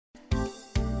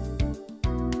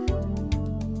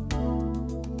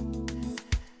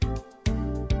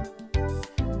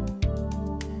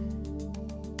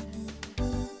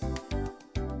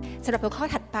สำหรับหัวข้อ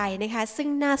ถัดไปนะคะซึ่ง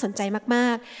น่าสนใจมา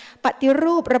กๆปฏิ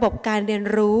รูประบบการเรียน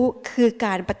รู้คือก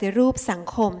ารปฏิรูปสัง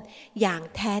คมอย่าง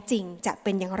แท้จริงจะเ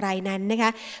ป็นอย่างไรนั้นนะคะ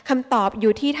คำตอบอ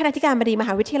ยู่ที่ท่านอธิการบดีมห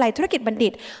าวิทยาลัยธุรกิจบัณฑิ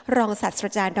ตรองศาสตร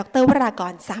าจารย์ดร.วราก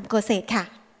ร สามโกเศษค่ะ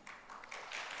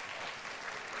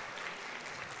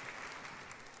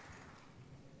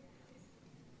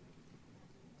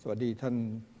สวัสดีท่าน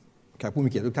แขกผู้มี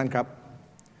เกียรติทุกท่านครับ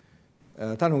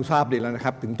ท่านคงทราบดีแล้วนะค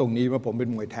รับถึงตรงนี้ว่าผมเป็น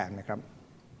มวยแทนนะครับ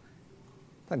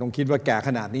ท่านคงคิดว่าแก่ข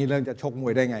นาดนี้แล้วจะชกม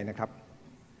วยได้ไงนะครับ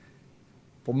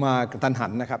ผมมากระทันหั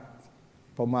นนะครับ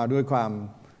ผมมาด้วยความ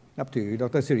นับถือด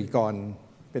ร.สิริกร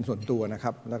เป็นส่วนตัวนะค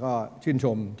รับแล้วก็ชื่นช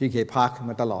มที่เคพาร์ค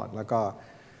มาตลอดแล้วก็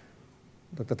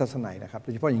ดร.ทัศนัยนะครับโด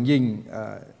ยเฉพาะอย่างยิ่ง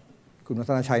คุณวั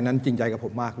ฒนชัยนั้นจริงใจกับผ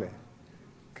มมากเลย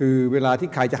คือเวลาที่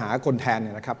ใครจะหาคนแทนเ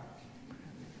นี่ยนะครับ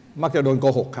มักจะโดนโก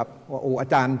หกครับว่าโอ้อา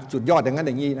จารย์สุดยอดอย่างนั้นอ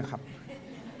ย่างนี้นะครับ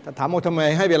ถ้าถามว่าทำไม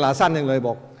ให้เวลาสั้นจังเลยบ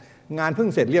อกงานเพิ่ง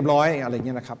เสร็จเรียบร้อยอะไรเ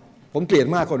งี้ยนะครับผมเกลียด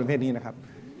มากคนประเภทนี้นะครับ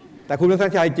แต่คุณวัฒน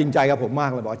ชัยจริงใจกับผมมา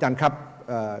กเลยบอกอาจารย์ครับ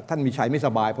ท่านมีชัยไม่ส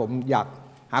บายผมอยาก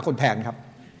หาคนแทนครับ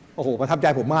โอ้โหประทับใจ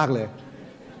ผมมากเลย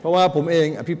เพราะว่าผมเอง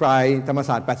อภิปรายธรรมศ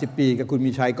าสตร์80ปีกับคุณ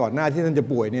มีชัยก่อนหน้าที่ท่านจะ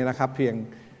ป่วยเนี่ยนะครับเพียง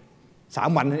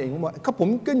3 วันนั่นเองผมบอกครับผม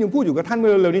ก็ยังพูดอยู่กับท่านเ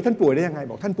มื่อเร็วนี้ท่านป่วยได้ยังไง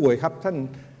บอกท่านป่วยครับท่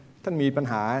านมีปัญ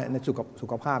หาในสุ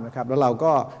ขภาพนะครับแล้วเรา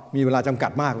ก็มีเวลาจำกั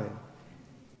ดมากเลย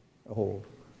โอ้โห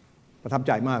ประทับใ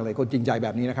จมากเลยคนจริงใจแบ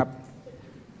บนี้นะครับ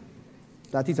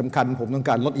และที่สำคัญผมต้อง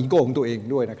การลดอีโก้ของตัวเอง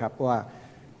ด้วยนะครับเพราะว่า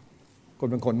คน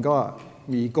บางคนก็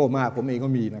มีอีโก้มากผมเองก็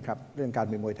มีนะครับเรื่องการ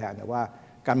เป็นมวยแทนแต่ว่า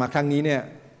การมาครั้งนี้เนี่ย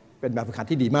เป็นแบบฝึกหัด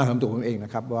ที่ดีมากสำหรับตัวผมเองน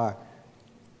ะครับว่า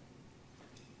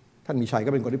ท่านมีชัยก็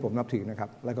เป็นคนที่ผมนับถือนะครับ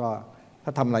แล้วก็ถ้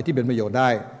าทำอะไรที่เป็นประโยชน์ได้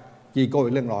อีโก้เ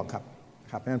ป็นเรื่องรองครับเ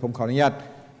พราะฉะนั้นผมขออนุญาต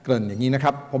เกริ่นอย่างนี้นะค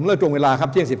รับผมเลิกตรงเวลาครับ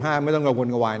เที่ยง15ไม่ต้องกังวล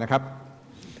กระวายนะครับ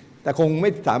แต่คงไม่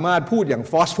สามารถพูดอย่าง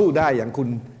ฟอสพูดได้อย่างคุณ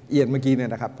เอียนเมื่อกี้เนี่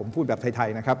ยนะครับผมพูดแบบไทย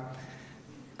ๆนะครับ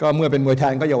ก็เมื่อเป็นมวยแท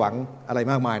นก็อย่าหวังอะไร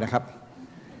มากมายนะครับ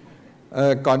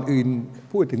ก่อนอื่น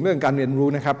พูดถึงเรื่องการเรียนรู้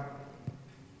นะครับ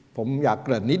ผมอยากเก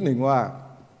ริ่นนิดนึงว่า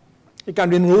การ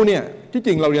เรียนรู้เนี่ยที่จ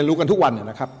ริงเราเรียนรู้กันทุกวันน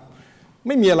ะครับไ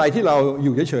ม่มีอะไรที่เราอ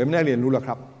ยู่เฉยๆไม่ได้เรียนรู้หรอกค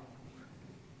รับ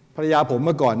ภรรยาผมเ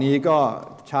มื่อก่อนนี้ก็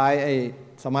ใช้ไอ้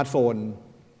สมาร์ทโฟน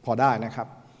พอได้นะครับ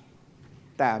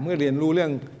แต่เมื่อเรียนรู้เรื่อ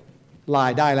งไล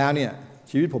น์ได้แล้วเนี่ย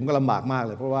ชีวิตผมก็ลำบากมากเ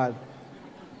ลยเพราะว่า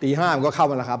ตี 5มันก็เข้า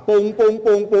มาแล้วครับปุงปุง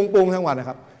ปุงปุงปุงทั้งวันนะ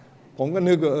ครับผมก็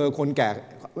นึกว่าคนแก่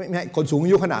ไม่คนสูงอา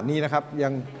ยุขนาดนี้นะครับยั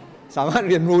งสามารถ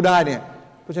เรียนรู้ได้เนี่ย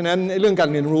เพราะฉะนั้นเรื่องการ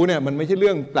เรียนรู้เนี่ยมันไม่ใช่เ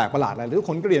รื่องแปลกประหลาดอะไรทุก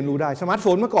คนก็เรียนรู้ได้สมาร์ทโฟ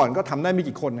นเมื่อก่อนก็ทำได้ไม่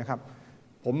กี่คนนะครับ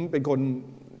ผมเป็นคน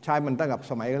ใช้มันตั้งแต่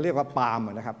สมัยเรียกว่าปาล์ม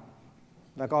นะครับ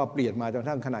แล้วก็เปลี่ยนมาจนกระ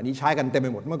ทั่งขณะนี้ใช้กันเต็มไป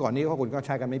หมดเมื่อก่อนนี้คนก็ใ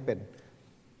ช้กันไม่เป็น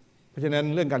เพราะฉะนั้น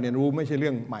เรื่องการเรียนรู้ไม่ใช่เรื่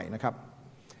องใหม่นะครับ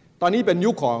ตอนนี้เป็น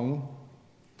ยุคของ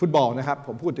ฟุตบอลนะครับผ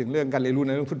มพูดถึงเรื่องการเรียนรู้ใ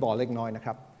นเรื่องฟุตบอลเล็กน้อยนะค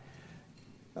รับ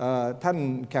ท่าน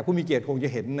แขกผู้มีเกียรติคงจะ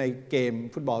เห็นในเกม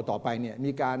ฟุตบอลต่อไปเนี่ย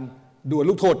มีการดวล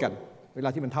ลูกโทษกันเวลา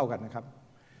ที่มันเท่ากันนะครับ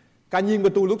การยิงป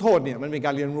ระตูลูกโทษเนี่ยมันเป็นก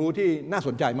ารเรียนรู้ที่น่าส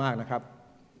นใจมากนะครับ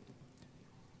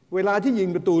เวลาที่ยิง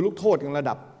ประตูลูกโทษในระ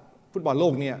ดับฟุตบอลโล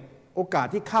กเนี่ยโอกาส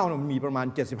ที่เข้ามันมีประมาณ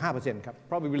 75% ครับ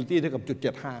probability เท่ากับ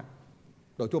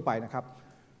0.75 โดยทั่วไปนะครับ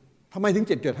ทำไมถึง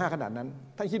 7.5 ขนาดนั้น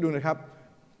ท่านคิดดูนะครับ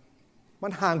มั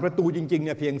นห่างประตูจริงๆเ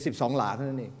นี่ยเพียง12 หลาเท่า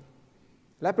นั้นเอง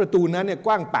และประตูนั้นเนี่ยก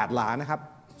ว้าง8 หลานะครับ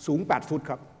สูง8 ฟุต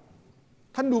ครับ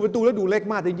ท่านดูประตูแล้วดูเล็ก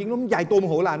มากจริงๆแล้วมันใหญ่โตม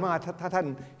โหฬารมากถ้าท่าน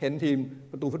เห็นทีม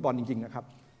ประตูฟุตบอลจริงๆนะครับ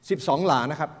12 หลา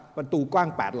นะครับประตูกว้าง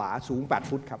8 หลาสูง8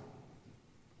 ฟุตครับ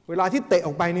เวลาที่เตะอ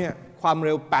อกไปเนี่ยความเ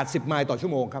ร็ว80 ไมล์ต่อชั่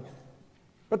วโมงครับ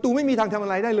ประตูไม่มีทางทำอะ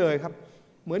ไรได้เลยครับ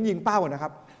เหมือนยิงเป้านะครั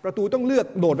บประตูต้องเลือก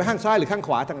โดดไปข้างซ้ายหรือข้างข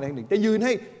วาทางใดทางหนึ่งแต่ยืน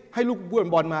ให้ลูก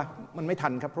บอลมามันไม่ทั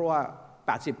นครับเพราะว่า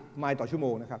80 ไมล์ต่อชั่วโม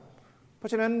งนะครับเพรา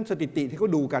ะฉะนั้นสถิติที่เขา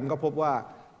ดูกันก็พบว่า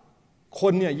ค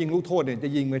นเนี่ยยิงลูกโทษเนี่ยจะ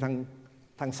ยิงไป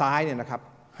ทางซ้ายเนี่ยนะครับ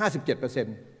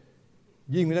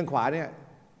 57% ยิงไปทางขวาเนี่ย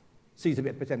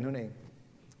 41% เท่านั้นเอง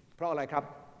เพราะอะไรครับ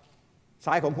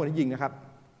ซ้ายของคนที่ยิงนะครับ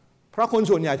เพราะคน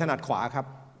ส่วนใหญ่ถนัดขวาครับ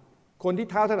คนที่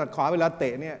เท้าถนัดขวาเวลาเต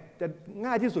ะเนี่ยจะ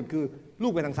ง่ายที่สุดคือลู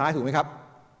กไปทางซ้ายถูกไหมครับ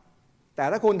แต่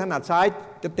ถ้าคนถนัดซ้าย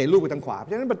จะเตะลูกไปทางขวาเพรา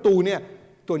ะฉะนั้นประตูเนี่ย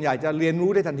ส่วนใหญ่จะเรียน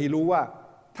รู้ได้ทันทีรู้ว่า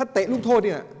ถ้าเตะลูกโทษเ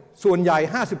นี่ยส่วนใหญ่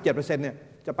 57% เนี่ย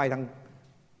จะไปทาง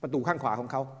ประตูข้างขวาของ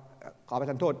เขาขอประ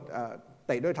ทานโทษเ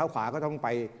ตะด้วยเท้าขวาก็ต้องไป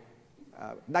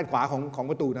ด้านขวาของ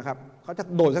ประตูนะครับเขาจะ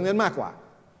โดดทางนั้นมากกว่า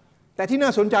แต่ที่น่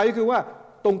าสนใจก็คือว่า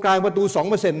ตรงกลางประตู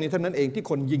 2% นี่เท่านั้นเองที่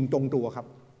คนยิงตรงตัวครับ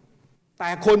แต่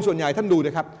คนส่วนใหญ่ท่านดูน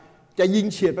ะครับจะยิง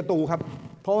เฉียดประตูครับ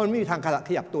เพราะมันไม่มีทางข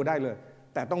ยับตัวได้เลย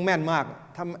แต่ต้องแม่นมาก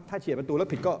ถ้าเฉียดประตูแล้ว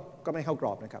ผิดก็ไม่เข้ากร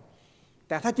อบนะครับ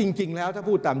แต่ถ้าจริงๆแล้วถ้า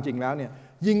พูดตามจริงแล้วเนี่ย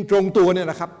ยิงตรงตัวเนี่ย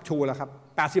นะครับชัวร์แล้วครับ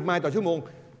80 ไมล์ต่อชั่วโมง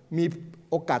มี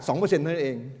โอกาส 2% นั่นเอ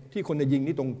งที่คนจะยิง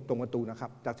ที่ตรงประตูนะครับ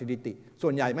จากสถิติส่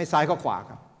วนใหญ่ไม่ซ้ายก็ขวา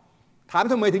ครับถาม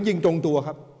ทำไมถึงยิงตรงตัวค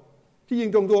รับที่ยิง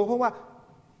ตรงตัวเพราะว่า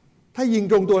ถ้ายิง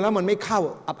ตรงตัวแล้วมันไม่เข้า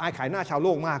อับอายขายหน้าชาวโล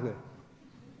กมากเลย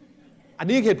อัน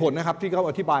นี้เหตุผลนะครับที่เขา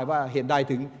อธิบายว่าเหตุใด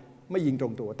ถึงไม่ยิงตร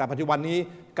งตัวแต่ปัจจุบันนี้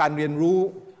การเรียนรู้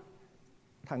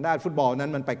ทางด้านฟุตบอลนั้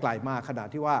นมันไปไกลมากขนาด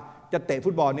ที่ว่าจะเตะฟุ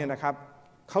ตบอลเนี่ยนะครับ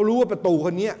เขารู้ว่าประตูค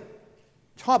นนี้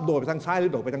ชอบโดดไปทางซ้ายหรื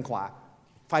อโดดไปทางขวา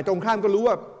ฝ่ายตรงข้ามก็รู้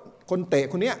ว่าคนเตะ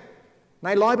คนนี้ใน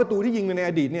100ประตูที่ยิงใน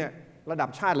อดีตเนี่ยระดับ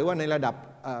ชาติหรือว่าในระดับ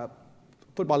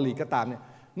ฟุตบอลลีกก็ตามเนี่ย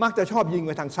มักจะชอบยิงไ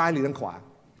ปทางซ้ายหรือทางขวา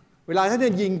เวลาท่านจ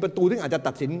ะยิงประตูที่อาจจะ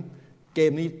ตัดสินเก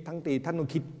มนี้ทั้งตีท่านต้อง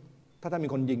คิดถ้าท่านมี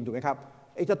คนยิงถูกไหมครับ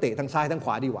จะเตะทางซ้ายทางข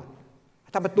วาดีกว่า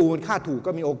ถ้าประตูมันคาดถูก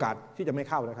ก็มีโอกาสที่จะไม่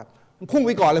เข้านะครับมันพุ่งไ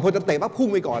ปก่อนเลยพอจะเตะปั๊บพุ่ง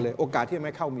ไปก่อนเลยโอกาสที่จะไ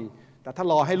ม่เข้ามีแต่ถ้า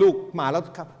รอให้ลูกมาแล้ว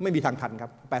ไม่มีทางทันครั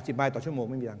บ80 ไมล์ต่อชั่วโมง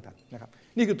ไม่มีทางทันนะครับ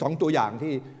นี่คือ2ตัวอย่าง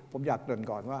ที่ผมอยากเกริ่น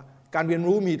ก่อนว่าการเรียน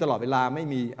รู้มีตลอดเวลาไม่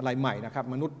มีอะไรใหม่นะครับ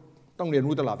มนุษย์ต้องเรียน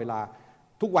รู้ตลอดเวลา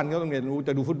ทุกวันก็ต้องเรียนรู้จ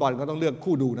ะดูฟุตบอลก็ต้องเลือก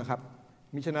คู่ดูนะครับ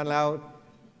มิฉะนั้นแล้ว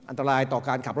อันตรายต่อก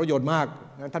ารขับรถยนต์มาก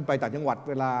ท่านไปต่างจังหวัด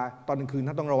เวลาตอนกลางคืน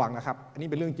ท่านต้องระวังนะครับอันนี้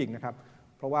เป็นเรื่องจริงนะครับ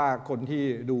เพราะว่าคนที่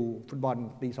ดูฟุตบอล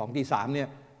ตี 2 ตี 3เนี่ย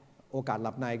โอกาสห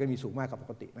ลับในก็มีสูงมากกว่าป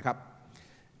กตินะครับ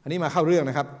อันนี้มาเข้าเรื่อง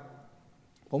นะครับ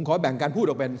ผมขอแบ่งการพูด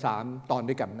ออกเป็น3ตอน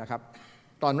ด้วยกันนะครับ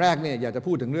ตอนแรกเนี่ยอยากจะ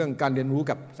พูดถึงเรื่องการเรียนรู้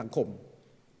กับสังคม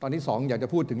ตอนที่2อยากจะ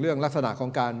พูดถึงเรื่องลักษณะของ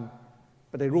การ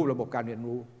ปฏิรูประบบการเรียน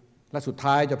รู้และสุด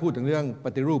ท้ายจะพูดถึงเรื่องป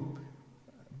ฏิรูป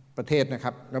ประเทศนะค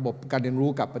รับระบบการเรียนรู้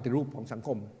กับปฏิรูปของสังค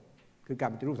มคือการ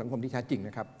ปฏิรูปสังคมที่แท้จริงน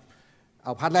ะครับเอ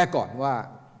าพาร์ทแรกก่อนว่า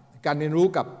การเรียนรู้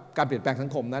กับการเปลี่ยนแปลงสั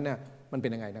งคมนั้นเนี่ยมันเป็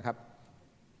นยังไงนะครับ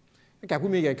แก่ผู้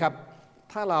มีเกียรติครับ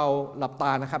ถ้าเราหลับต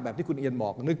านะครับแบบที่คุณเอียนบอ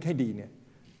กนึกให้ดีเนี่ย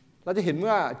เราจะเห็น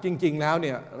ว่าจริงๆแล้วเ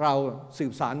นี่ยเราสื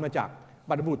บสารมาจาก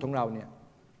บรรพบุรุษของเราเนี่ย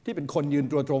ที่เป็นคนยืน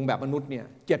ตัวตรงแบบมนุษย์เนี่ย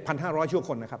 7,500 ชั่วค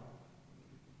นนะครับ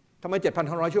ทำไม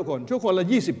 7,500 ชั่วคนละ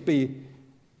20 ปี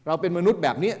เราเป็นมนุษย์แบ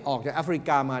บนี้ออกจากแอฟริก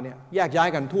ามาเนี่ยแยกย้าย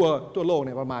กันทั่วโลกเ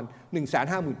นี่ยประมาณ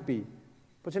 150,000 ปี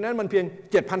เพราะฉะนั้นมันเพียง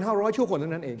 7,500 ชั่วคนเท่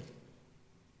านั้นเอง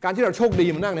การที่เราโชคดี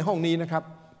มานั่งในห้องนี้นะครับ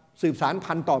สืบสาร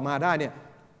พันธุ์ต่อมาได้เนี่ย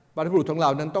บรรพบุรุษของเรา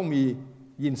นั้นต้องมี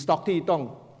ยีนสต็อกที่ต้อง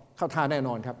เข้าท่าแน่น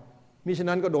อนครับมิฉะ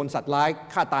นั้นก็โดนสัตว์ร้าย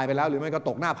ฆ่าตายไปแล้วหรือไม่ก็ต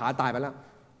กหน้าผาตายไปแล้ว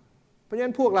เพราะฉะ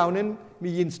นั้นพวกเรานั้นมี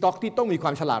ยีนสต็อกที่ต้องมีคว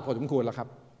ามฉลาดพอสมควรแล้วครับ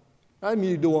และ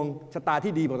มีดวงชะตา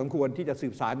ที่ดีพอสมควรที่จะสื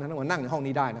บสารนั้นมานั่งในห้อง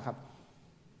นี้ได้นะครับ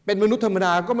เป็นมนุษย์ธรรมด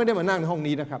าก็ไม่ได้มานั่งในห้อง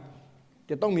นี้นะครับ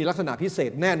จะต้องมีลักษณะพิเศ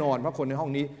ษแน่นอนว่าคนในห้อ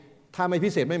งนี้ถ้าไม่พิ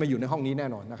เศษไม่มาอยู่ในห้องนี้แน่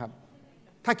นอนนะครับ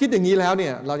ถ้าคิดอย่างนี้แล้วเนี่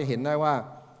ยเราจะเห็นได้ว่า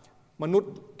มนุษ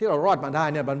ย์ที่เรารอดมาได้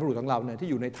เนี่ยบรรพบุรุษของเราเนี่ยที่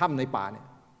อยู่ในถ้ำในป่าเนี่ย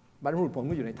บรรพบุรุษผม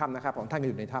ก็อยู่ในถ้ำนะครับของท่านก็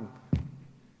อยู่ในถ้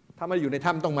ำถ้าไม่อยู่ใน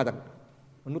ถ้ำต้องมาจาก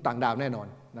มนุษย์ต่างดาวแน่นอน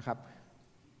นะครับ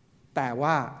แต่ว่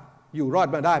าอยู่รอด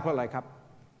มาได้เพราะอะไรครับ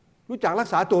รู้จักรัก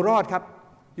ษาตัวรอดครับ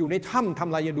อยู่ในถ้ำทำ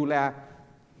อะไรยังดูแล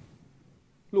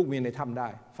ลูกเมียในถ้ำได้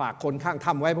ฝากคนข้าง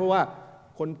ถ้ำไว้เพราะว่า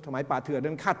คนสมัยป่าเถื่อน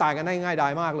นั้นฆ่าตายกันได้ง่ายดา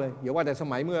ยมากเลยอย่าว่าแต่ส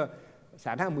มัยเมื่อ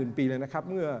150,000 ปีเลยนะครับ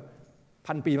เมื่อ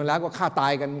1,000 ปีมาแล้วก็ฆ่าตา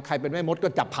ยกันใครเป็นแม่มดก็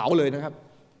จับเผาเลยนะครับ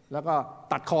แล้วก็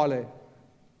ตัดคอเลย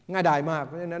ง่ายดายมากเ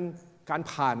พราะฉะนั้นการ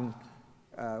ผ่าน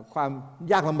ความ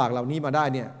ยากลำบากเหล่านี้มาได้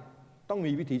เนี่ยต้อง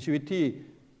มีวิถีชีวิตที่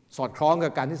สอดคล้องกั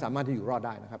บการที่สามารถที่อยู่รอดไ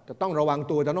ด้นะครับจะต้องระวัง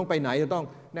ตัวจะต้องไปไหนจะต้อง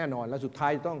แน่นอนและสุดท้า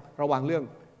ยต้องระวังเรื่อง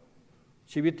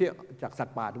ชีวิตที่จากสัต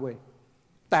ว์ป่าด้วย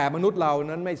แต่มนุษย์เรา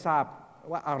นั้นไม่ทราบ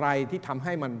ว่าอะไรที่ทำใ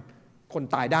ห้มันคน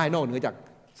ตายได้นอกเหนือจาก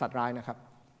สัตว์ร้ายนะครับ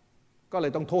ก็เล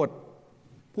ยต้องโทษ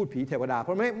พูดผีเทวดาเพร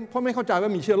าะไม่เข้าใจว่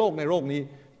ามีเชื้อโรคในโรคนี้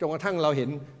จนกระทั่งเราเห็น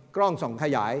กล้องส่องข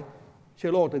ยายเชื้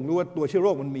อโรคถึงรู้ว่าตัวเชื้อโร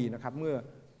คมันมีนะครับเมื่อ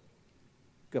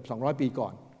เกือบ200 ปีก่อ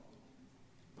น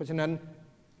เพราะฉะนั้น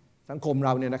สังคมเร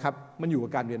าเนี่ยนะครับมันอยู่กั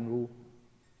บการเรียนรู้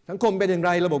สังคมเป็นอย่างไ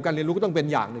รระบบการเรียนรู้ก็ต้องเป็น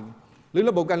อย่างหนึ่งหรือ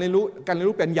ระบบการเรียนรู้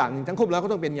เป็นอย่างหนึ่งสังคมเรา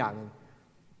ก็ต้องเป็นอย่างหนึ่ง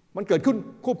มันเกิดขึ้น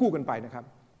ควบคู่กันไปนะครับ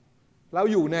เรา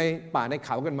อยู่ในป่าในเข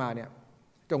ากันมาเนี่ย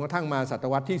จนกระทั่งมาศต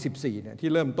วรรษที่14เนี่ยที่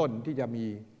เริ่มต้นที่จะมี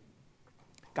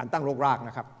การตั้งรกราก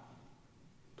นะครับ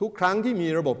ทุกครั้งที่มี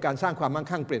ระบบการสร้างความมั่ง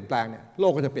คั่งเปลี่ยนแปลงเนี่ยโล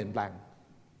กก็จะเปลี่ยนแปลง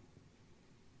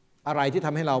อะไรที่ท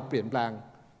ำให้เราเปลี่ยนแปลง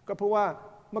ก็เพราะว่า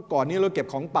เมื่อก่อนนี้เราเก็บ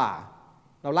ของป่า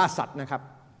เราล่าสัตว์นะครับ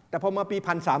แต่พอมาปี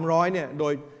 1,300 เนี่ยโด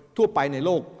ยทั่วไปในโ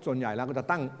ลกส่วนใหญ่แล้วก็จะ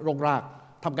ตั้งรกราก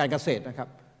ทำการเกษตรนะครับ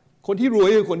คนที่รวย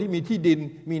คือคนที่มีที่ดิน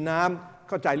มีน้ำ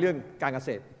เข้าใจเรื่องการเกษ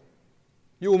ตร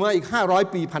อยู่มาอีก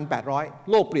500 ปี 1,800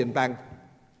 โลกเปลี่ยนแปลง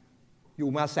อยู่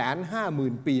มา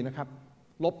150,000 ปีนะครับ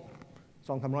ลบ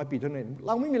 200-300 ปีเท่านั้นเ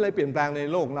ราไม่มีอะไรเปลี่ยนแปลงใน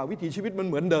โลกเราวิถีชีวิตมัน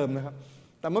เหมือนเดิมนะครับ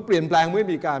แต่เมื่อเปลี่ยนแปลงเมื่อ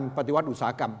มีการปฏิวัติอุตสา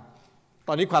หกรรมต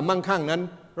อนนี้ความมั่งคั่งนั้น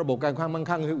ระบบการความมั่ง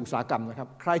คั่งคืออุตสาหกรรมนะครับ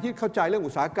ใครที่เข้าใจเรื่อง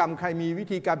อุตสาหกรรมใครมีวิ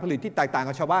ธีการผลิตที่แตกต่าง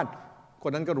กับชาวบ้านค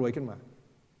นนั้นก็รวยขึ้นมา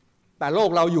แต่โลก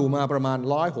เราอยู่มาประมาณ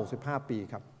165 ปี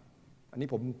ครับ อันนี้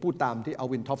ผมพูดตามที่อัล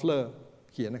วิน ทอฟเลอร์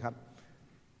เขียนนะครับ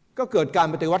ก็เกิดการ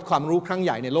ปฏิวัติความรู้ครั้งให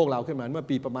ญ่ในโลกเราขึ้นมาเมื่อ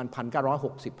ปีประมาณ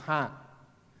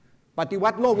 1965 ปฏิวั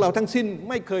ติโลกเราทั้งสิ้น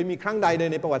ไม่เคยมีครั้งใดเลย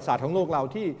ในประวัติศาสตร์ของโลกเรา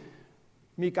ที่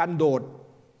มีการโดด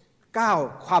ก้าว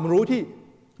ความรู้ที่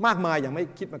มากมายอย่างไม่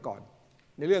คิดมาก่อน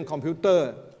ในเรื่องคอมพิวเตอร์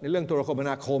ในเรื่องโทรคม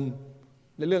นาคม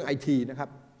ในเรื่องไอทีนะครับ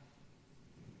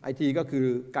ไอทีก็คือ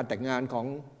การแต่งงานของ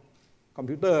คอม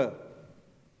พิวเตอร์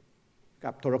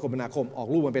กับโทรคมนาคมออก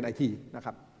รูปมาเป็นไอทีนะค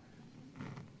รับ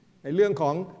ในเรื่องขอ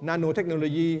งนาโนเทคโนโล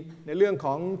ยีในเรื่องข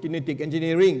อง genetic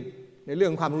engineering ในเรื่อ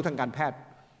งความรู้ทางการแพทย์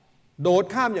โดด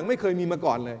ข้ามอย่างไม่เคยมีมา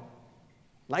ก่อนเลย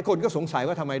หลายคนก็สงสัย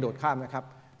ว่าทำไมโดดข้ามนะครับ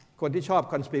คนที่ชอบ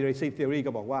conspiracy theory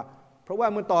ก็บอกว่าเพราะว่า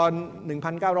เมื่อตอน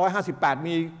 1958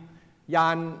 มียา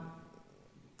น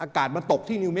อากาศมาตก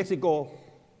ที่นิวเม็กซิโก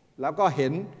แล้วก็เห็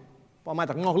นพอมา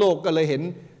จากนอกโลกก็เลยเห็น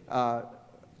อ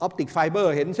อปติกไฟเบอ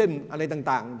ร์เห็นเส้นอะไร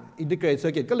ต่างๆอินทิเกรตเซอ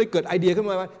ร์กิตก็เลยเกิดไอเดียขึ้น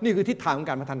มาว่านี่คือทิศทางของ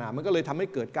การพัฒนามันก็เลยทำให้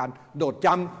เกิดการโดดจ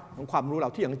ำของความรู้เรา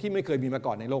ที่อย่างที่ไม่เคยมีมา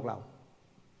ก่อนในโลกเรา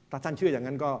ถ้าท่านเชื่ออย่าง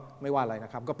นั้นก็ไม่ว่าอะไรน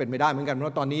ะครับก็เป็นไม่ได้เหมือนกันเพรา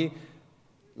ะตอนนี้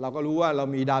เราก็รู้ว่าเรา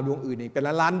มีดาวดวงอื่นอีกเป็น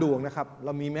ล้านๆดวงนะครับเร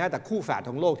ามีแม้แต่คู่แฝด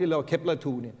ของโลกที่เรียกว่าเคปเลอร์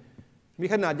 2 เนี่ยมี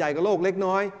ขนาดใหญ่กว่าโลกเล็ก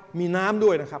น้อยมีน้ำด้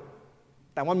วยนะครับ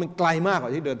แต่ว่ามันไกลมากกว่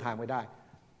าที่เดินทางไปได้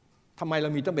ทำไมเรา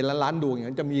มีต้องเป็นล้านๆดวงอย่าง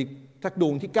นั้นจะมีสักด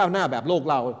วงที่ก้าวหน้าแบบโลก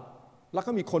เราแล้ว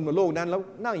ก็มีคนบนโลกนั้นแล้ว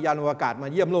นั่งยานอวกาศมา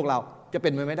เยี่ยมโลกเราจะเป็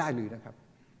นไปไม่ได้หรือนะครับ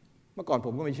เมื่อก่อนผ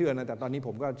มก็ไม่เชื่อนะแต่ตอนนี้ผ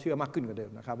มก็เชื่อมากขึ้นกว่าเดิ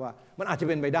มนะครับว่ามันอาจจะเ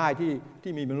ป็นไปได้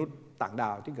ที่มีมนุษย์ต่างดา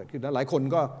วที่เกิดขึ้นแล้วหลายคน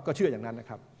ก็เชื่ออย่างนั้นนะ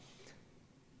ครับ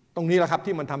ตรงนี้แหละครับ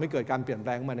ที่มันทำให้เกิดการเปลี่ยนแป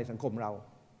ลงมาในสังคมเรา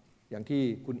อย่างที่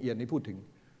คุณเอียนได้พูดถึง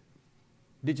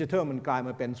ดิจิทัลมันกลายม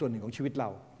าเป็นส่วนหนึ่งของชีวิตเรา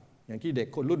อย่างที่เด็ก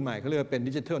คนรุ่นใหม่เขาเรียกว่าเป็น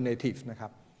ดิจิทัลเนทีฟนะครั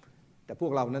บแต่พว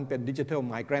กเรานั้นเป็นดิจิทัล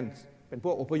ไมเกรนต์เป็นพ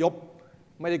วกอพยพ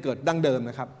ไม่ได้เกิดดั้งเดิม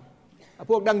นะครับ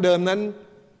พวกดั้งเดิมนั้น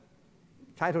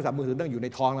ใช้โทรศัพท์มือถือตั้งอยู่ใน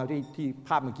ท้องเราที่ภ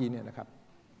าพเมื่อกี้เนี่ยนะครับ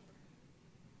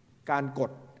การก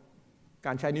ดก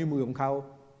ารใช้นิ้วมือของเขา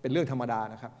เป็นเรื่องธรรมดา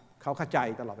นะครับเขาเข้าใจ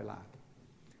ตลอดเวลา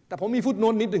แต่ผมมีฟุตโน้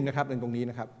ตนิดหนึ่งนะครับในตรงนี้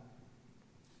นะครับ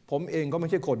ผมเองก็ไม่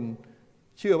ใช่คน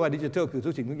เชื่อว่าดิจิทัลคือทุ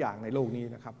กสิ่งทุกอย่างในโลกนี้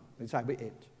นะครับในไซเบอร์เอ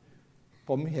จ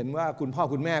ผมเห็นว่าคุณพ่อ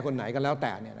คุณแม่คนไหนกันแล้วแ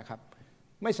ต่เนี่ยนะครับ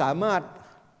ไม่สามารถ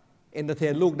เอนเตอร์เท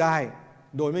นลูกได้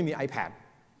โดยไม่มี iPad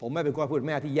ผมไม่เป็นพ่อคุณแ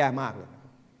ม่ที่แย่มากเลย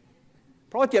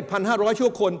เพราะ 7,500 ชั่ว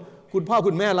คนคุณพ่อ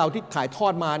คุณแม่เราที่ถ่ายทอ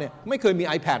ดมาเนี่ยไม่เคยมี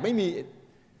iPad ไม่มี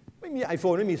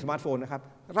iPhone ไม่มีสมาร์ทโฟนนะครับ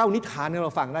เล่านิทานให้เร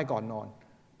าฟังได้ก่อนนอน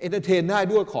เอนเตอร์เทนได้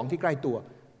ด้วยของที่ใกล้ตัว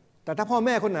แต่ถ้าพ่อแ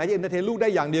ม่คนไหนจะเอนเตอร์เทนลูกได้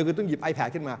อย่างเดียวคือต้องหยิบ iPad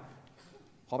ขึ้นมา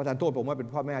ขอประทานโทษผมว่าเป็น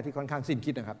พ่อแม่ที่ค่อนข้างสิ้น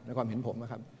คิดนะครับในความเห็นผมน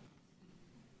ะครับ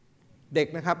เด็ก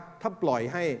นะครับถ้าปล่อย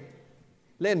ให้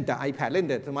เล่นแต่ iPad เล่น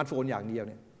แต่สมาร์ทโฟนอย่างเดียวเ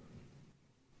นี่ย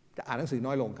จะอ่านหนังสือ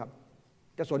น้อยลงครับ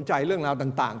จะสนใจเรื่องราว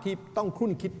ต่างๆที่ต้องคุ้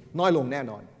นคิดน้อยลงแน่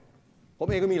นอนผม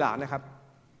เองก็มีหลานนะครับ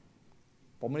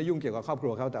ผมไม่ได้ยุ่งเกี่ยวกับครอบครั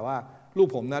วเขาแต่ว่าลูก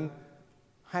ผมนั้น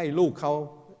ให้ลูกเขา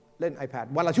เล่น iPad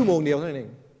วันละชั่วโมงเดียวนั่นเอง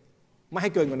ไม่ใ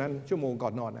ห้เกินกว่านั้นชั่วโมงก่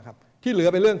อนนอนนะครับที่เหลือ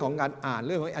เป็นเรื่องของการอ่านเ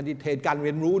รื่องของการเทรนการเ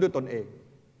รียนรู้ด้วยตนเอง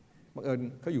บังเอิญ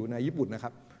เขาอยู่ในญี่ปุ่นนะค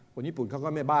รับคนญี่ปุ่นเขาก็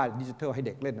ไม่บ้าดิจิทัลให้เ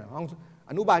ด็กเล่นห้อง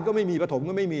อนุบาลก็ไม่มีประถม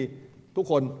ก็ไม่มีทุก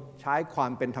คนใช้ควา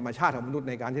มเป็นธรรมชาติของมนุษย์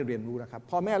ในการที่เรียนรู้นะครับ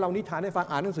พ่อแม่เรานิทานให้ฟัง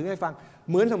อ่านหนังสือให้ฟัง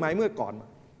เหมือนสมัยเมื่อก่อน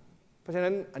เพราะฉะ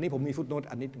นั้นอันนี้ผมมีฟุตโนต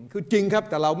อันนี้ถึงคือจริงครับ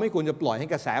แต่เราไม่ควรจะปล่อยให้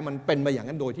กระแสมันเป็นไปอย่าง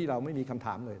นั้นโดยที่เราไม่มีคำถ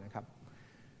ามเลยนะครับ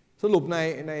สรุปใ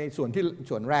น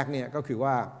ส่วนแรกเนี่ยก็คือ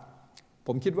ว่าผ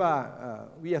มคิดว่า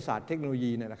วิทยาศาสตร์เทคโนโล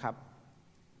ยีเนี่ยนะครับ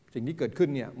สิ่งที่เกิดขึ้น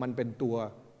เนี่ยมันเป็นตัว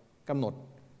กำหนด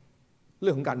เ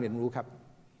รื่องของการเรียนรู้ครับ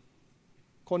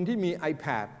คนที่มี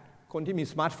iPad คนที่มี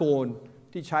สมาร์ทโฟน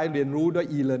ที่ใช้เรียนรู้ด้วย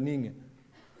e-learning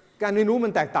การเรียนรู้มั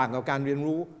นแตกต่างกับการเรียน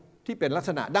รู้ที่เป็นลักษ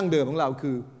ณะดั้งเดิมของเรา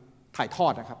คือถ่ายทอ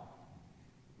ดนะครับ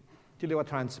ที่เรียกว่า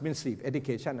transmissive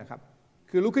education นะครับ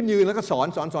คือลุกขึ้นยืนแล้วก็สอน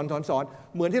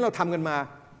เหมือนที่เราทำกันมา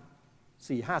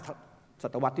 4-5 ศ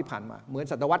ตวรรษที่ผ่านมาเหมือน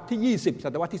ศตวรรษที่20ศ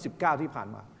ตวรรษที่19ที่ผ่าน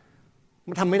มา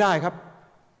มันทำไม่ได้ครับ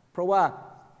เพราะว่า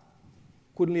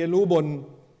คุณเรียนรู้บน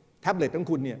แท็บเล็ตของ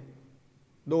คุณเนี่ย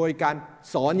โดยการ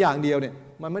สอนอย่างเดียวเนี่ย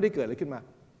มันไม่ได้เกิดอะไรขึ้นมา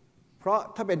เพราะ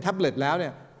ถ้าเป็นแท็บเล็ตแล้วเนี่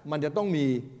ยมันจะต้องมี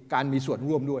การมีส่วน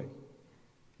ร่วมด้วย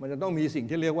มันจะต้องมีสิ่ง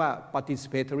ที่เรียกว่า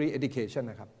participatory education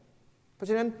นะครับเพราะ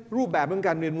ฉะนั้นรูปแบบของก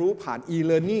ารเรียนรู้ผ่าน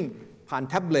e-learning ผ่าน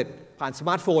แท็บเล็ตผ่านสม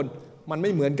าร์ทโฟนมันไ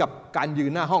ม่เหมือนกับการยื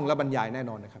นหน้าห้องและบรรยายแน่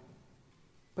นอนนะครับ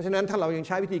เพราะฉะนั้นถ้าเรายังใ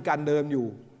ช้วิธีการเดิมอยู่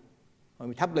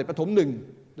มีแท็บเล็ตประถม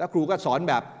1แล้วครูก็สอน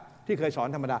แบบที่เคยสอน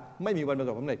ธรรมดาไม่มีวันประส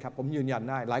บความสำเร็จครับผมยืนยัน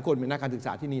ได้หลายคนเป็นนักการศึกษ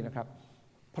าที่นี่นะครับ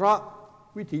เพราะ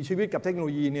วิถีชีวิตกับเทคโนโล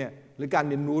ยีเนี่ยหรือการ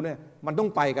เรียนรู้เนี่ยมันต้อง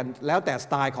ไปกันแล้วแต่ส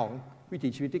ไตล์ของวิถี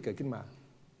ชีวิตที่เกิดขึ้นมา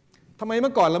ทำไมเ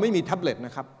มื่อก่อนเราไม่มีแท็บเล็ตน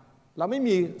ะครับเราไม่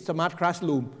มีสมาร์ทคลาส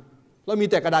รูมเรามี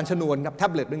แต่กระดานชนวนครับแท็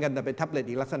บเล็ตเหมือนกันแต่เป็นแท็บเล็ต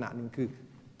อีกลักษณะหนึ่งคือ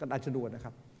กระดานชนวนนะค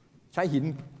รับ ใช้หิน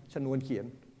ชนวนเขียน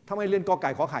ทำไมเรียนกอไก่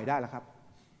ขอไข่ได้ล่ะครับ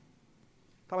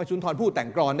ทำไมสุนทรภู่แต่ง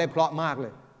กลอนได้เพราะมากเล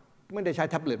ยไม่ได้ใช้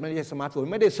แท็บเล็ตไม่ได้ใช้สมาร์ทโฟน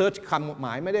ไม่ได้เซิร์ชคำหม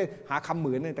ายไม่ได้หาคำเห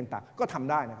มือนอะไรต่างๆก็ท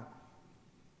ำได้นะครับ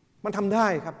มันทำได้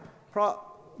ครับเพราะ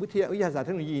วิทยาศาสตร์เท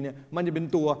คโนโลยีเนี่ยมันจะเป็น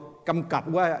ตัวกำกับ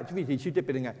ว่าวิถีชีวิตจะเ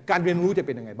ป็นยังไงการเรียนรู้จะเ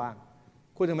ป็นยังไงบ้าง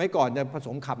คนสมัยก่อนจะผส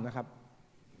มคำนะครับ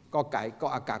กอไก่กอ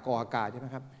อากาศกออากาศใช่ไหม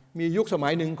ครับมียุคสมั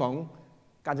ยหนึ่งของ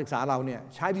การศึกษาเราเนี่ย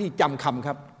ใช้วิธีจำคำค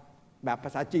รับแบบภ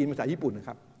าษาจีนภาษาญี่ปุ่นนะค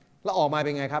รับแล้วออกมาเป็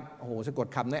นไงครับโอ้โหสะกด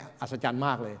คำเนี่ยอัศจรรย์ม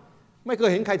ากเลยไม่เคย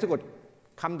เห็นใครสะกด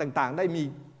คำต่างๆได้มี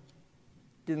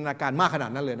จินตนาการมากขนา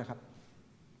ดนั้นเลยนะครับ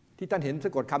ที่ท่านเห็นส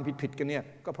ะกดคำผิดๆกันเนี่ย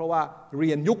ก็เพราะว่าเ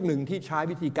รียนยุคหนึ่งที่ใช้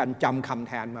วิธีการจำคำแ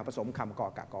ทนมาผสมคำกอ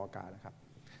อากาศกออากาศนะครับ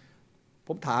ผ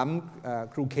มถาม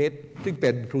ครูเคสซึ่งเป็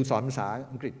นครูสอนภาษา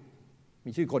อังกฤษ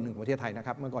มีชื่อคนหนึ่งของประเทศไทยนะค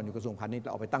รับเมื่อก่อนอยู่กระทรวงพาณิชย์เร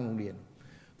าเอาไปตั้งโรงเรียน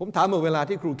ผมถามเมื่อเวลา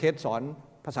ที่ครูเคสสอน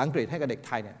ภาษาอังกฤษให้กับเด็กไ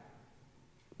ทยเนี่ย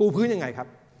ปูพื้นยังไงครับ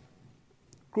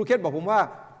ครูเคสบอกผมว่า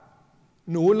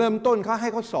หนูเริ่มต้นเขาให้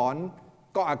เขาสอน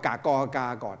กออากาศกออากา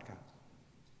ศก่อนครับ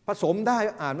ผสมได้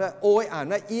อ่านว่าโอยอ่าน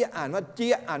ว่าเอียอ่านว่าเจี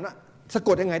ยอ่านว่าสะก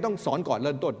ดยังไงต้องสอนก่อนเ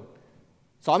ริ่มต้น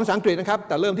สอนภาษาอังกฤษนะครับแ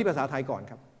ต่เริ่มที่ภาษาไทยก่อน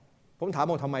ครับผมถาม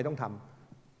ว่าทำไมต้องท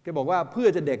ำแกบอกว่าเพื่อ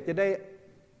จะเด็กจะได้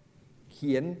เ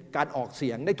ขียนการออกเสี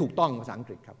ยงได้ถูกต้องภาษาอังก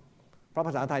ฤษครับเพราะภ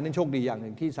าษาไทยนั้นโชคดีอย่างห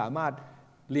นึ่งที่สามารถ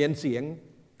เรียนเสียง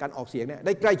การออกเสียงเนี่ยไ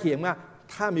ด้ใกล้เคียงมาก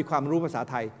ถ้ามีความรู้ภาษา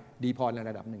ไทยดีพอใน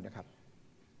ระดับหนึ่งนะครับ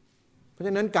เพราะฉ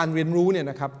ะนั้นการเรียนรู้เนี่ย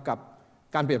นะครับกับ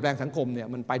การเปลี่ยนแปลงสังคมเนี่ย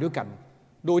มันไปด้วยกัน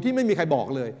โดยที่ไม่มีใครบอก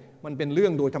เลยมันเป็นเรื่อ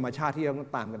งโดยธรรมชาติที่เราต้อง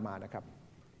ตามกันมานะครับ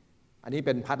อันนี้เ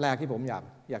ป็นพาร์ทแรกที่ผมอ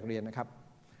ยากเรียนนะครับ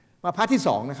มาพาร์ทที่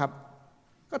2นะครับ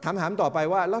ก็ถามต่อไป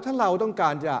ว่าแล้วถ้าเราต้องกา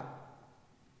รจะ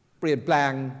เปลี่ยนแปล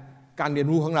งการเรียน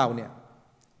รู้ของเราเนี่ย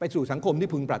ไปสู่สังคมที่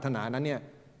พึงปรารถนานั้นเนี่ย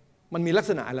มันมีลัก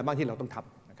ษณะอะไรบ้างที่เราต้องท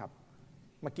ำนะครับ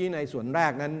เมื่อกี้ในส่วนแร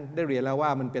กนั้นได้เรียนแล้วว่า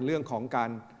มันเป็นเรื่องของการ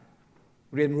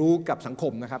เรียนรู้กับสังค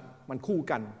มนะครับมันคู่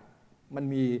กันมัน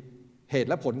มีเหตุ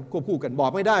และผลควบคู่กันบอ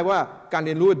กไม่ได้ว่าการเ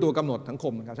รียนรู้เป็นตัวกำหนดสังค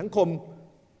มนะครับสังคม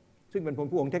ซึ่งเป็นผล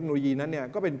พวงของเทคโนโลยีนั้นเนี่ย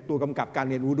ก็เป็นตัวกำกับการ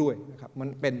เรียนรู้ด้วยนะครับมัน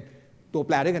เป็นตัวแ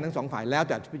ปรด้วยกันทั้งสองฝ่ายแล้วแ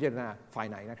ต่พิจารณาฝ่าย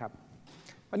ไหนนะครับ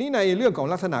อันนี้ในเรื่องของ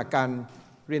ลักษณะการ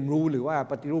เรียนรู้หรือว่า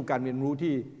ปฏิรูปการเรียนรู้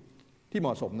ที่เหม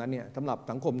าะสมนั้นเนี่ยสำหรับ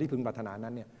สังคมที่พึงปรารถนา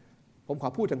นั้นเนี่ยผมขอ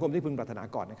พูดสังคมที่พึงปรารถนา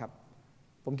ก่อนนะครับ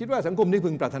ผมคิดว่าสังคมที่พึ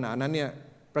งปรารถนานั้นเนี่ย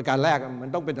ประการแรกมัน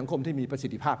ต้องเป็นสังคมที่มีประสิ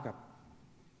ทธิภาพครับ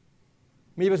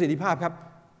มีประสิทธิภาพครับ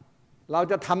เรา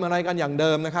จะทำอะไรกันอย่างเ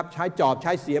ดิมนะครับใช้จอบใ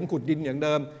ช้เสียมขุดดินอย่างเ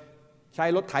ดิมใช้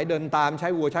รถไถเดินตามใช้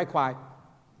วัวใช้ควาย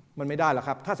มันไม่ได้หรอกค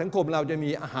รับถ้าสังคมเราจะมี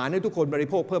อาหารให้ทุกคนบริ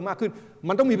โภคเพิ่มมากขึ้น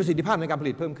มันต้องมีประสิทธิภาพในการผ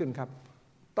ลิตเพิ่มขึ้นครับ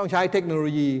ต้องใช้เทคโนโล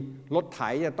ยีรถไถ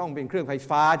จะต้องเป็นเครื่องไฟ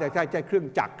ฟ้าจะใช้เครื่อง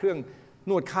จักรเครื่อง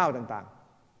นวดข้าวต่าง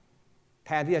ๆแท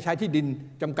นที่จะใช้ที่ดิน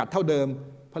จำกัดเท่าเดิม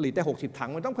ผลิตได้60ถัง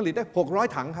มันต้องผลิตได้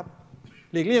600ถังครับ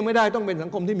หลีกเลี่ยงไม่ได้ต้องเป็นสั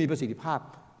งคมที่มีประสิทธิภาพ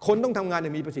คนต้องทำงานอย่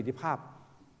างมีประสิทธิภาพ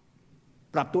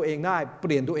ปรับตัวเองได้เป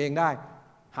ลี่ยนตัวเองได้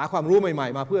หาความรู้ใหม่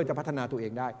ๆมาเพื่อจะพัฒนาตัวเอ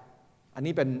งได้อัน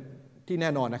นี้เป็นที่แน่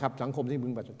นอนนะครับสังคมที่พึ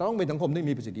งปรารถนาต้องเป็นสังคมที่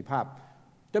มีประสิทธิภาพ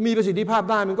จะมีประสิทธิภาพ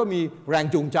ได้มันก็มีแรง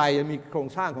จูงใจมีโครง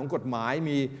สร้างของกฎหมาย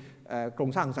มีโคร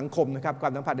งสร้างของสังคมนะครับควา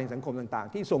มสัมพันธ์ในสังคมต่าง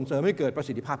ๆที่ส่งเสริมให้เกิดประ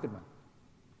สิทธิภาพขึ้นมา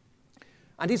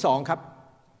อันที่2ครับ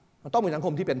มันต้องเป็นสังค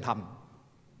มที่เป็นธรรม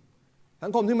สั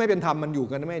งคมที่ไม่เป็นธรรมมันอยู่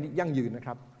กันไม่ยั่งยืนนะค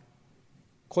รับ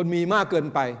คนมีมากเกิน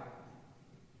ไป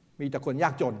มีแต่คนยา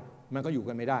กจนมันก็อยู่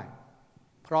กันไม่ได้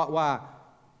เพราะว่า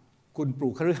คุณปลู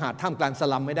กคฤหาสน์ท่ามกลางส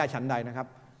ลัมไม่ได้ชั้นใดนะครับ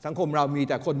สังคมเรามี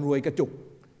แต่คนรวยกระจุก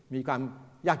มีความ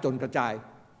ยากจนกระจาย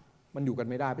มันอยู่กัน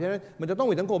ไม่ได้เพราะฉะนั้นมันจะต้อง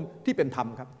เป็นสังคมที่เป็นธรรม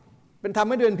ครับเป็นธรรม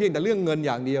ไม่ได้เป็นเพียงแต่เรื่องเงินอ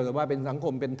ย่างเดียวแต่ว่าเป็นสังค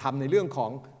มเป็นธรรมในเรื่องขอ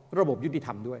งระบบยุติธร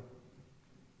รมด้วย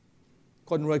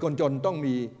คนรวยคนจนต้อง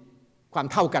มีความ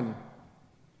เท่ากัน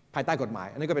ภายใต้กฎหมาย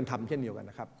อันนี้ก็เป็นธรรมเช่นเดียวกัน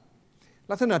นะครับ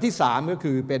ลักษณะที่3ก็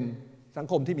คือเป็นสัง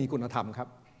คมที่มีคุณธรรมครับ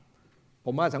ผ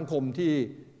มว่าสังคมที่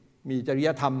มีจริย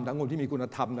ธรรมสังคมที่มีคุณ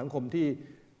ธรรมสังคมที่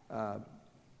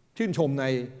ชื่นชม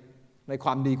ในคว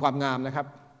ามดีความงามนะครับ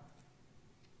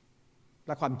แ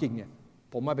ละความจริงเนี่ย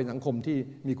ผมว่าเป็นสังคมที่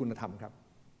มีคุณธรรมครับ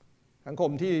สังคม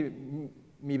ที่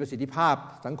มีประสิทธิภาพ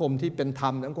สังคมที่เป็นธรร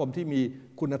มสังคมที่มี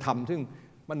คุณธรรมซึ่ง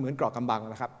มันเหมือนเกราะกำบัง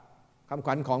นะครับคำข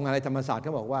วัญของมหาวิทยาลัยธรรมศาสตร์เข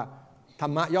าบอกว่าธร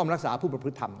รมะย่อมรักษาผู้ประพฤ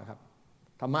ติธรรมนะครับ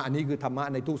ธรรมะอันนี้คือธรรมะ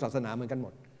ในทุกศาสนาเหมือนกันหม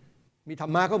ดมีธร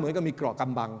รมะก็เหมือนกับมีเกราะก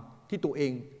ำบังที่ตัวเอ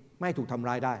งไม่ถูกทำ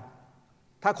ร้ายได้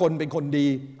ถ้าคนเป็นคนดี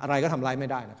อะไรก็ทำร้ายไม่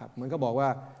ได้นะครับเหมือนก็บอกว่า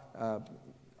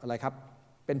อะไรครับ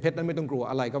เป็นเพชรนั้นไม่ต้องกลัว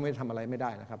อะไรก็ไม่ทำอะไรไม่ได้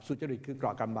นะครับสุจริตคือเกร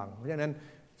าะกำบังเพราะฉะนั้น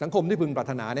สังคมที่พึงปราร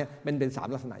ถนาเนี่ยเป็น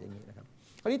3ลักษณะอย่างนี้นะครับ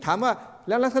คราวนี้ถามว่าแ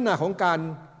ล้วลักษณะของการ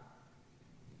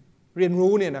เรียน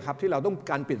รู้เนี่ยนะครับที่เราต้อง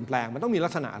การเปลี่ยนแปลงมันต้องมีลั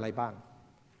กษณะอะไรบ้าง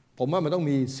ผมว่ามันต้อง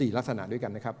มี4ลักษณะด้วยกั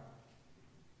นนะครับ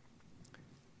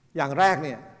อย่างแรกเ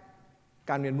นี่ย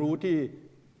การเรียนรู้ที่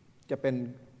จะเป็น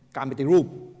การปฏิรูป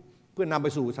เพื่อนำไป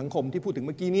สู่สังคมที่พูดถึงเ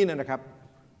มื่อกี้นี้นะครับ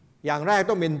อย่างแรก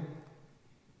ต้องเป็น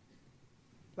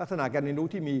ลักษณะการเรียนรู้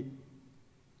ที่มี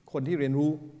คนที่เรียนรู้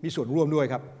มีส่วนร่วมด้วย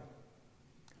ครับ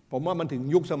ผมว่ามันถึง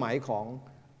ยุคสมัยของ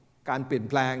การเปลี่ยน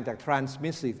แปลงจาก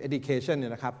transmissive education เนี่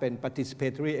ยนะครับเป็น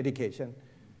participatory education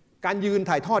การยืน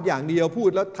ถ่ายทอดอย่างเดียวพูด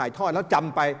แล้วถ่ายทอดแล้วจ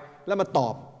ำไปแล้วมาตอ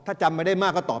บถ้าจำไม่ได้มา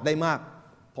กก็ตอบได้มาก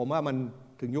ผมว่ามัน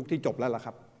ถึงยุคที่จบแล้วล่ะค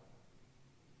รับ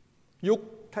ยุค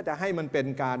ถ้าจะให้มันเป็น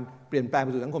การเปลี่ยนแปลงไป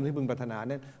สู่สังคมที่พึงปรารถนา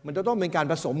เนี่ยมันจะต้องเป็นการ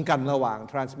ผสมกันระหว่าง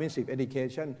transmissive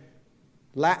education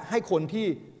และให้คนที่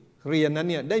เรียนนั้น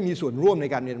เนี่ยได้มีส่วนร่วมใน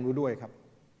การเรียนรู้ด้วยครับ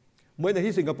เหมือนอย่าง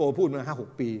ที่สิงคโปร์พูดมา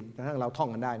 5-6 ปีถ้าเราท่อง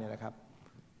กันได้เนี่ยนะครับ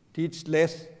teach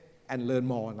less and learn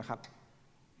more นะครับ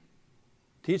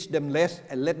teach them less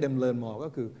and let them learn more ก็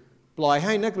คือปล่อยใ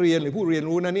ห้นักเรียนหรือผู้เรียน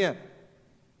รู้นั้นเนี่ย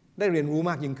ได้เรียนรู้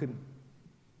มากยิ่งขึ้น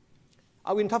อ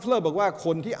าวิน ทัฟเลอร์บอกว่าค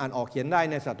นที่อ่านออกเขียนได้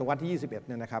ในศตวรรษที่ 21เ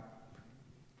นี่ยนะครับ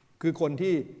คือคน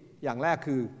ที่อย่างแรก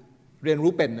คือเรียน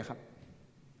รู้เป็นนะครับ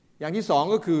อย่างที่สอง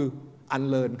ก็คือ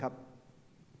unlearn ครับ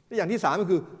และอย่างที่สามก็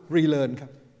คือ relearn ครั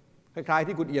บคล้ายๆ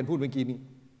ที่คุณเอียนพูดเมื่อกี้นี้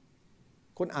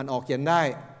คนอ่านออกเขียนได้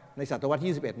ในศตวรรษ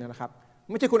ที่ 21เนี่ยนะครับ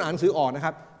ไม่ใช่คนอ่านหนังสือออกนะค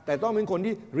รับแต่ต้องเป็นคน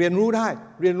ที่เรียนรู้ได้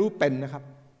เรียนรู้เป็นนะครับ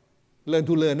learn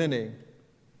to learn นั่นเอง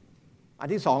อัน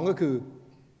ที่สองก็คือ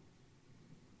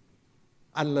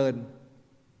unlearn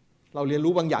เราเรียน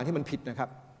รู้บางอย่างที่มันผิดนะครับ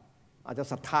อาจจะ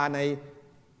ศรัทธาใน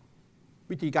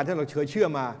วิธีการที่เราเชื่อ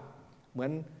มาเหมือ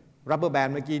น rubber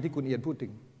band เมื่อกี้ที่คุณเอียนพูดถึ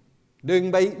งดึง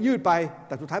ไปยืดไปแ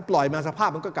ต่สุดท้ายปล่อยมาสภา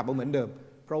พมันก็กลับมาเหมือนเดิม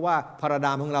เพราะว่าพาราด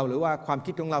ามของเราหรือว่าความ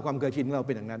คิดของเราความเคยชินของเราเ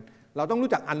ป็นอย่างนั้นเราต้อง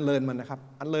รู้จักอันเลิร์นมันนะครับ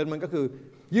อันเลิร์นมันก็คือ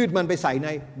ยืดมันไปใส่ใน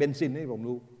เบนซินให้ผม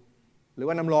รู้หรือ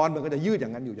ว่าน้ำร้อนมันก็จะยืดอย่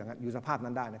างนั้นอยู่สภาพ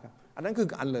นั้นได้นะครับอันนั้นคือ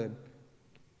อันเลิร์น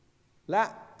และ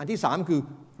อันที่สามคือ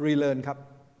รีเลิร์นครับ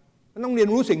มันต้องเรียน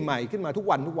รู้สิ่งใหม่ขึ้นมาทุก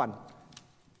วัน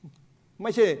ไ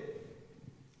ม่ใ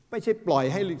ช่ปล่อย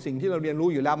ให้สิ่งที่เราเรียนรู้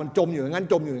อยู่แล้วมันจมอยู่อย่าง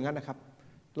นั้นนะครับ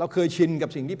เราเคยชินกับ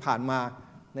สิ่งที่ผ่านมา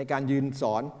ในการยืนส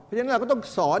อนเพราะฉะนั้นเราก็ต้อง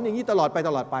สอนอย่างนี้ตลอดไ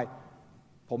ป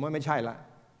ผมว่าไม่ใช่ละ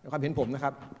ความเห็นผมนะค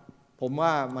รับผมว่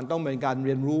ามันต้องเป็นการเ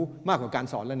รียนรู้มากกว่าการ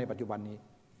สอนแล้วในปัจจุบันนี้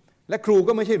และครู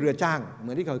ก็ไม่ใช่เรือจ้างเห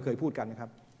มือนที่เคยพูดกันนะครับ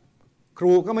ค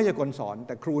รูก็ไม่ใช่คนสอนแ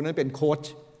ต่ครูนั้นเป็นโค้ช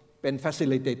เป็น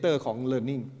facilitator ของ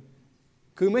learning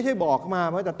คือไม่ใช่บอกมา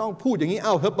ว่าจะต้องพูดอย่างนี้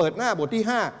เธอเปิดหน้าบทที่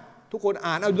5ทุกคน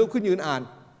อ่านลุกขึ้นยืนอ่าน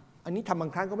อันนี้ทำบา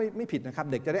งครั้งก็ไม่ผิดนะครับ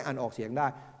เด็กจะได้อ่านออกเสียงได้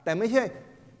แต่ไม่ใช่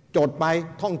จดไป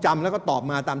ท่องจำแล้วก็ตอบ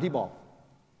มาตามที่บอก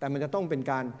แต่มันจะต้องเป็น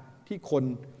การที่คน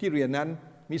ที่เรียนนั้น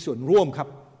มีส่วนร่วมครับ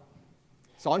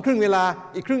สอนครึ่งเวลา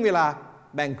อีกครึ่งเวลา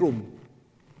แบ่งกลุ่ม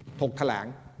ถกแถลง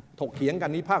ถกเถียงกั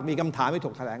นวิพากษ์มีคำถามให้ถ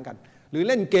กแถลงกันหรือ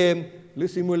เล่นเกมหรือ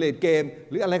ซิมูเลตเกม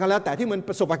หรืออะไรก็แล้วแต่ที่มันป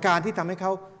ระสบการณ์ที่ทำให้เข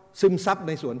าซึมซับใ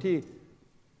นส่วนที่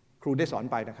ครูได้สอน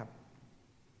ไปนะครับ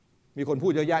มีคนพู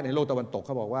ดเยอะแยะในโลกตะวันตกเข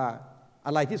าบอกว่าอ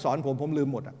ะไรที่สอนผมลืม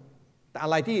หมดอ่ะแต่อะ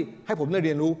ไรที่ให้ผมได้เ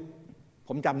รียนรู้ผ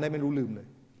มจำได้ไม่รู้ลืมเลย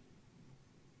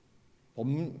ผม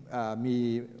มี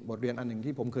บทเรียนอันหนึ่ง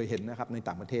ที่ผมเคยเห็นนะครับใน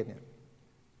ต่างประเทศเนี่ย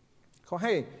เขาใ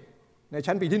ห้ใน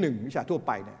ชั้นปีที่1วิชาทั่วไ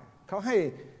ปเนี่ยเขาให้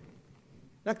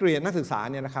นักเรียนนักศึกษา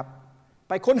เนี่ยนะครับ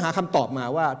ไปค้นหาคำตอบมา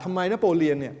ว่าทำไมนโปเลี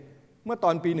ยนเนี่ยเมื่อต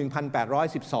อนปี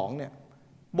 1812 เนี่ย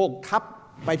บุกทัพ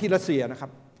ไปที่รัสเซียนะครั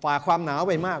บฝ่าความหนาว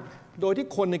ไปมากโดยที่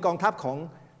คนในกองทัพของ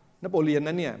นโปเลียน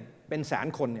นั้นเนี่ยเป็นแสน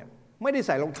คนเนี่ยไม่ได้ใ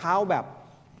ส่รองเท้าแบบ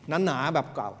หนาๆแบบ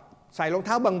เก่าใส่รองเ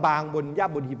ท้าบางๆบนหญ้า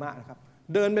บนหิมะนะครับ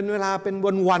เดินเป็นเวลาเป็น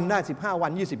วันได้15 วั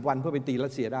น20 วันเพื่อไปตีรั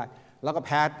สเซียได้แล้วก็แ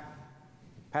พ้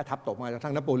ทัพตกมาจากท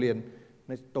างนโปเลียนใ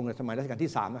นตรงในสมัยรัชกาล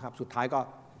ที่3นะครับสุดท้ายก็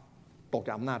ตกจ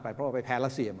ากอำนาจไปเพราะว่าไปแพ้รั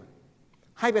สเซียมา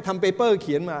ให้ไปทำเปเปอร์เ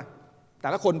ขียนมาแต่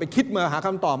ละคนไปคิดมาหาค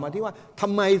ำตอบมาที่ว่าท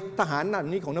ำไมทหารนั่น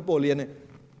นี้ของนโปเลียนเนี่ย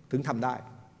ถึงทำได้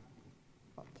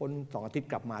พ้น2 อาทิตย์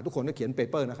กลับมาทุกคนก็เขียนเป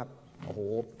เปอร์นะครับโอ้โห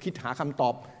คิดหาคำตอ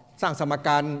บสร้างสมก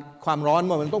ารความร้อน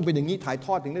ว่ามันต้องเป็นอย่างนี้ถ่ายท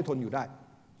อดถึงได้ทนอยู่ได้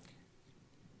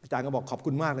อาจารย์ก็บอกขอบ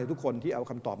คุณมากเลยทุกคนที่เอา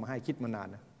คำตอบมาให้คิดมานาน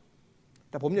นะ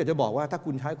แต่ผมอยากจะบอกว่าถ้า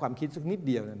คุณใช้ความคิดสักนิด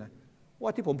เดียวนะว่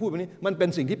าที่ผมพูดวันนี้มันเป็น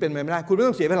สิ่งที่เป็นไปไม่ได้คุณไม่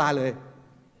ต้องเสียเวลาเลย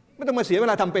ไม่ต้องมาเสียเว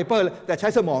ลาทำเปเปอร์เลยแต่ใช้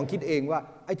สมองคิดเองว่า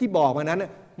ไอ้ที่บอกมานั้น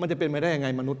มันจะเป็นไปได้ยังไง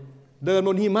มนุษย์เดินบ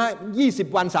นหิมะ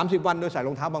20 วัน30 วันโดยใส่ร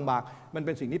องเท้าบางๆมันเ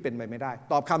ป็นสิ่งที่เป็นไปไม่ได้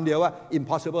ตอบคำเดียวว่า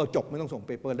impossible จบไม่ต้องส่งเ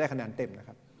ปเปอร์ได้คะแนนเต็มนะค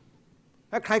รับ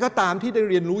ถ้าใครก็ตามที่ได้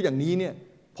เรียนรู้อย่างนี้เนี่ย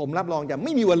ผมรับรองจะไ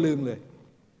ม่มีวันลืมเลย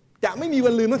จะไม่มี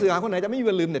วันลืมนักศึกษาคนไหนจะไม่มี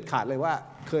วันลืมเด็ดขาดเลยว่า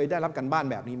เคยได้รับการบ้าน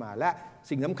แบบนี้มาและ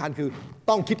สิ่งสำคัญคือ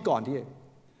ต้องคิดก่อนที่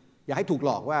อย่าให้ถูกหล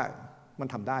อกว่ามัน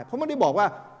ทำได้เพราะไม่ได้บอกว่า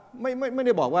ไม่ไ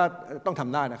ด้บอกว่าต้องท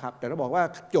ำได้นะครับแต่เราบอกว่า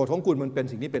โจทย์ของคุณมันเป็น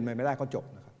สิ่งที่เป็นไปไม่ได้ก็จบ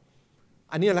นะครับ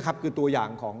อันนี้แหละครับคือตัวอย่าง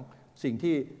ของสิ่ง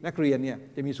ที่นักเรียนเนี่ย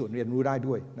จะมีส่วนเรียนรู้ได้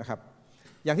ด้วยนะครับ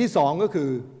อย่างที่2ก็คือ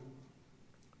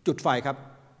จุดไฟครับ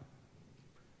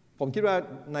ผ ผมคิดว่า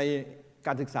ในก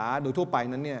ารศึกษาโดยทั่วไป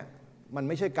นั้นเนี่ยมัน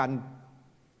ไม่ใช่การ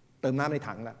เติมน้ำใน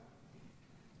ถังแล้ว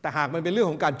แต่หากมันเป็นเรื่อง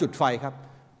ของการจุดไฟครับ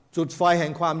จุดไฟแห่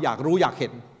งความอยากรู้อยากเห็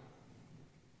น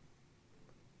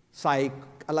ใส่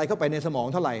อะไรเข้าไปในสมอง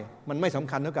เท่าไหร่มันไม่ส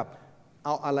ำคัญเท่ากับเอ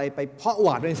าอะไรไปเพาะหว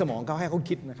านในสมองเขาให้เขา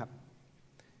คิดนะครับ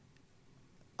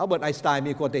อัลเบิร์ตไอน์สไตน์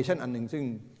มี quotation อันหนึ่งซึ่ง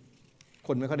ค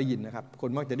นไม่ค่อยได้ยินนะครับคน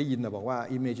มักจะได้ยินแต่บอกว่า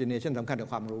imagination สำคัญกับ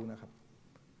ความรู้นะครับ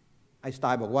ไอน์สไต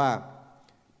น์บอกว่า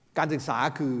การศึกษา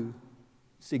คือ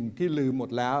สิ่งที่ลืมหมด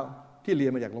แล้วที่เรีย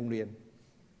นมาจากโรงเรียน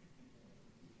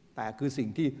แต่คือสิ่ง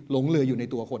ที่หลงเหลืออยู่ใน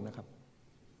ตัวคนนะครับ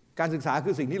การศึกษา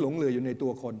คือสิ่งที่หลงเหลืออยู่ในตั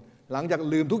วคนหลังจาก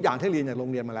ลืมทุกอย่างที่เรียนจากโร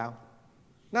งเรียนมาแล้ว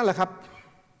นั่นแหละครับ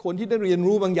คนที่ได้เรียน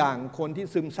รู้บางอย่างคนที่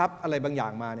ซึมซับอะไรบางอย่า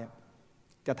งมาเนี่ย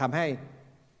จะทำให้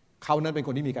เขานั้นเป็นค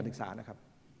นที่มีการศึกษานะครับ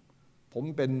ผม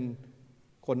เป็น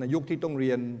คนในยุคที่ต้องเ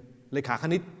รียนเลขาค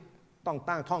ณิตต้อง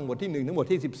ตั้งท่องบทที่1ถึงบท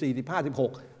ที่14 15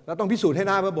 16แล้วต้องพิสูจน์ให้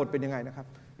ได้ว่าบทเป็นยังไงนะครับ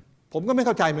ผมก็ไม่เ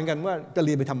ข้าใจเหมือนกันว่าจะเ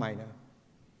รียนไปทำไมนะ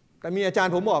แต่มีอาจาร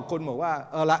ย์ผมบอกคนบอกว่า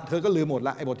ละเธอก็ลืมหมดล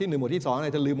ะไอ้บทที่1บทที่2อะไร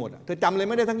เธอลืมหมดเธอจำเลย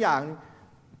ไม่ได้ทั้งอย่าง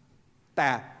แต่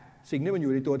สิ่งที่มันอ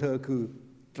ยู่ในตัวเธอคือ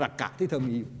ตรรกะที่เธอ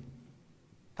มีอยู่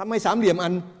ทำไมสามเหลี่ยมอั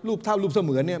นรูปเท่ารูปเส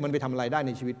มือนเนี่ยมันไปทำอะไรได้ใ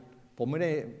นชีวิตผมไม่ไ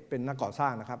ด้เป็นนักก่อสร้า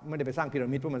งนะครับไม่ได้ไปสร้างพีระ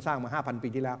มิดเพราะมันสร้างมา 5,000 ปี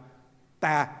ที่แล้วแ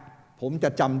ต่ผมจะ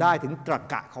จำได้ถึงตรร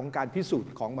กะของการพิสูจ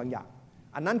น์ของบางอย่าง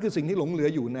อันนั้นคือสิ่งที่หลงเหลือ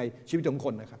อยู่ในชีวิตของค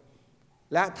นนะครับ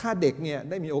และถ้าเด็กเนี่ย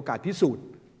ได้มีโอกาสพิสูจน์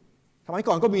สมัย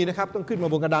ก่อนก็มีนะครับต้องขึ้นมา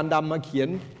บนกระดานดำมาเขียน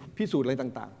พิสูจน์อะไร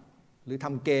ต่างๆหรือท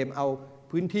ำเกมเอา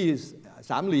พื้นที่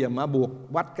สามเหลี่ยมมาบวก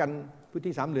วัดกันพื้น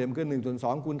ที่สามเหลี่ยมคือ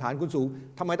1/2คูณฐานคูณสูง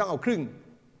ทำไมต้องเอาครึ่ง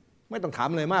ไม่ต้องถาม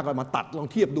อะไรมากก็มาตัดลอง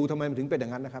เทียบดูทำไมมันถึงเป็นอย่า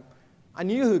งนั้นนะครับอัน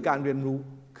นี้ก็คือการเรียนรู้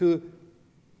คือ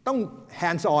ต้อง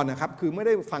hands on นะครับคือไม่ไ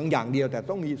ด้ฟังอย่างเดียวแต่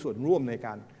ต้องมีส่วนร่วมในก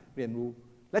ารเรียนรู้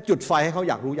และจุดไฟให้เขา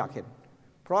อยากรู้อยากเห็น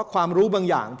เพราะความรู้บาง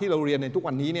อย่างที่เราเรียนในทุก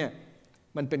วันนี้เนี่ย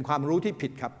มันเป็นความรู้ที่ผิ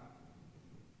ดครับ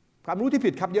ความรู้ที่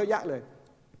ผิดครับเยอะแยะเลย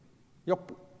ยก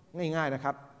ง่ายๆนะค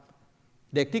รับ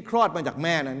เด็กที่คลอดมาจากแ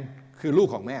ม่นั้นคือลูก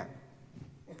ของแม่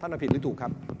ท่านผิดหรือถูกครั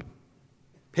บ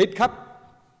ผิดครับ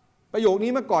ประโยคนี้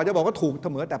เมื่อก่อนจะบอกว่าถูกเส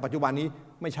มอแต่ปัจจุบันนี้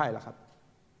ไม่ใช่แล้วครับ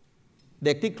เ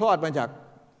ด็กที่คลอดมาจาก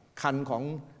ครรภ์ของ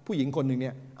ผู้หญิงคนหนึ่งเ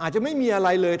นี่ยอาจจะไม่มีอะไร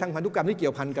เลยทางพันธุกรรมที่เกี่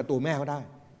ยวพันกับตัวแม่เขาได้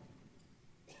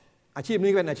อาชีพ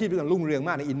นี้เป็นอาชีพที่กำลังรุ่งเรืองม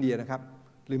ากในอินเดียนะครับ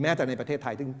หรือแม้แต่ในประเทศไท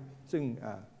ยซึ่ง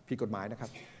ผิดกฎหมายนะครับ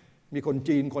มีคน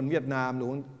จีนคนเวียดนามหรือ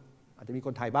อาจจะมีค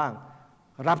นไทยบ้าง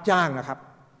รับจ้างนะครับ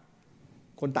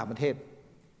คนต่างประเทศ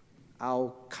เอา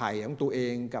ไข่ของตัวเอ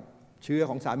งกับเชื้อ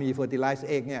ของสามีเฟอร์ติไลซ์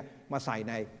เองเนี่ยมาใส่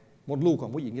ในมดลูกขอ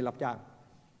งผู้หญิงที่รับจ้าง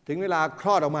ถึงเวลาคล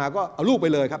อดออกมาก็เอาลูกไป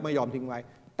เลยครับไม่ยอมทิ้งไว้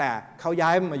แต่เขาย้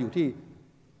ายมาอยู่ที่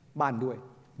บ้านด้วย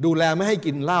ดูแลไม่ให้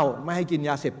กินเหล้าไม่ให้กิน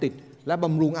ยาเสพติดและบ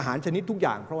ำรุงอาหารชนิดทุกอ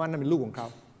ย่างเพราะว่านั่นเป็นลูกของเขา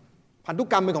พันธุ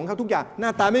กรรมเป็นของเขาทุกอย่างหน้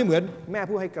าตาไม่เหมือนแม่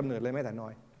ผู้ให้กำเนิดเลยแม้แต่น้อ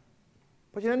ย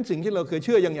เพราะฉะนั้นสิ่งที่เราเคยเ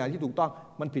ชื่ออย่างที่ถูกต้อง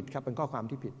มันผิดครับเป็นข้อความ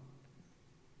ที่ผิด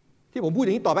ที่ผมพูดอ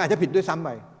ย่างนี้ต่อไปอาจจะผิดด้วยซ้ำไป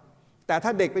แต่ถ้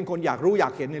าเด็กเป็นคนอยากรู้อยา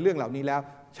กเห็นในเรื่องเหล่านี้แล้ว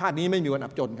ชาตินี้ไม่มีวันอั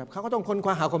บจนครับเขาก็ต้องค้นค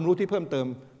ว้าหาความรู้ที่เพิ่มเติม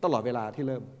ตลอดเวลาที่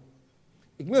เริ่ม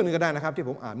อีกเรื่องนึงก็ได้นะครับที่ผ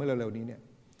มอ่านเมื่อเร็วๆนี้เนี่ย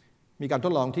มีการท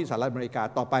ดลองที่สหรัฐอเมริกา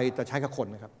ต่อไปจะใช้กับคน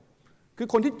นะครับคือ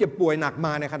คนที่เจ็บป่วยหนักม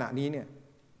าในขณะนี้เนี่ย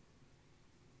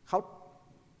เขา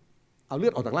เอาเลื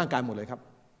อดออกจากร่างกายหมดเลยครับ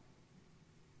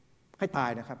ให้ตาย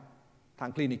นะครับทาง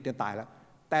คลินิกเนี่ยตายแล้ว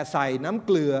แต่ใส่น้ำเ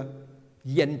กลือ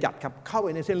เย็นจัดครับเข้าไป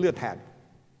ในเส้นเลือดแทน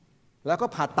แล้วก็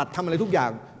ผ่าตัดทำอะไรทุกอย่า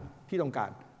งที่ต้องกา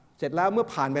รเสร็จแล้วเมื่อ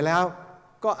ผ่านไปแล้ว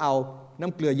ก็เอาน้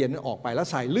ำเกลือเย็นออกไปแล้ว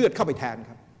ใส่เลือดเข้าไปแทน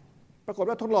ครับปรากฏ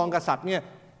ว่าทดลองกับสัตว์เนี่ย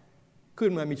ขึ้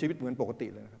นมามีชีวิตเหมือนปกติ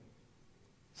เลยนะครับ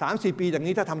 3-4 ปีจาก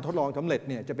นี้ถ้าทำทดลองสำเร็จ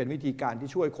เนี่ยจะเป็นวิธีการที่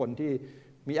ช่วยคนที่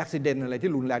มีอุบัติเหตุอะไร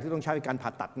ที่รุนแรงที่ต้องใช้การผ่า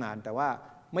ตัดนานแต่ว่า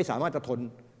ไม่สามารถจะทน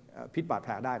พิษบาดแผ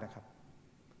ลได้นะครับ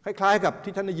คล้ายๆกับ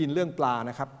ที่ท่านได้ยินเรื่องปลา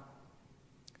นะครับ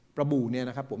ปลาบูเนี่ย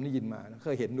นะครับผมได้ยินมาเค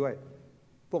ยเห็นด้วย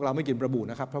พวกเราไม่กินปลาบู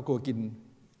นะครับเพราะกลัวกิน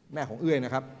แม่ของเอื้อยน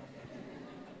ะครับ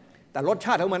แต่รสช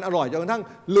าติของมันอร่อยจนกระทั่ง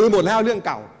ลืมหมดแล้วเรื่องเ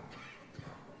ก่า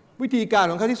วิธีการ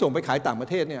ของเขาที่ส่งไปขายต่างประ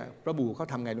เทศเนี่ยปลาบูเขา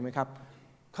ทำไงรู้ไหมครับ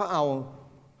เขาเอา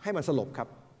ให้มันสลบครับ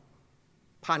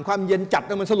ผ่านความเย็นจัดแ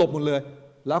ล้วมันสลบหมดเลย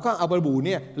แล้วก็เอาปลาบูเ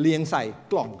นี่ยเรียงใส่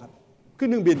กล่องครับขึ้น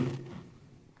เครื่องบิน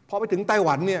พอไปถึงไต้ห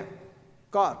วันเนี่ย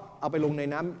ก็เอาไปลงใน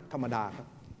น้ำธรรมดาครับ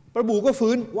ปลาบูก็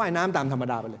ฟื้นว่ายน้ำตามธรรม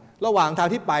ดาไปเลยระหว่างทาง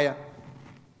ที่ไป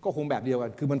ก็คงแบบเดียวกั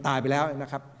นคือมันตายไปแล้วน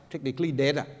ะครับtechnically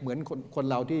dead เหมือนคน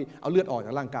เราที่เอาเลือดออกจ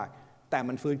ากร่างกายแต่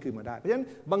มันฟื้นคืนมาได้เพราะฉะนั้น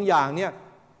บางอย่างเนี่ย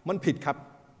มันผิดครับ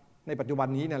ในปัจจุบัน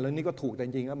นี้เนี่ยแล้วนี่ก็ถูกแต่จ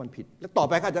ริงๆแล้วมันผิดและต่อ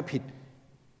ไปก็อาจจะผิด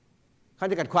เขา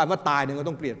จะกัดความว่าตายเนี่ยก็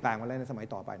ต้องเปลี่ยนแปลงมาแล้วในสมัย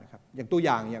ต่อไปนะครับอย่างตัวอ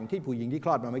ย่างที่ผู้หญิงที่คล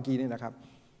อดมาเมื่อกี้นี่นะครับ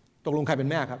ตกลงใครเป็น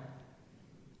แม่ครับ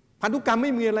พันธุกรรมไ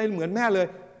ม่มีอะไรเหมือนแม่เลย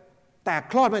แต่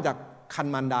คลอดมาจากครร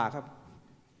ภ์มารดาครับ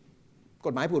ก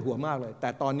ฎหมายปวดหัวมากเลยแต่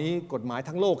ตอนนี้กฎหมาย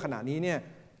ทั้งโลกขณะนี้เนี่ย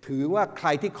ถือว่าใคร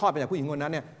ที่คลอดมาจากผู้หญิงคนนั้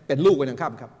นเนี่ยเป็นลูกกันอย่างข้า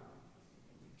มครับ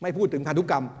ไม่พูดถึงพันธุ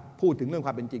กรรมพูดถึงเรื่องค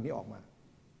วามเป็นจริงที่ออกมา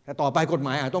แต่ต่อไปกฎหม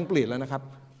ายอาจต้องเปลี่ยนแล้วนะครับ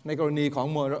ในกรณีของ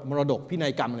มรดกพินั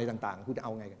ยกรรมอะไรต่างๆคุณจะเอ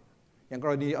าไงกันอย่างก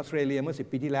รณีออสเตรเลียเมื่อ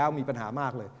10 ปีที่แล้วมีปัญหามา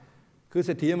กเลยคือเศ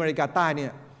รษฐีอเมริกาใต้เนี่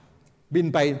ยบิน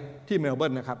ไปที่เมลเบิ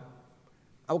ร์นนะครับ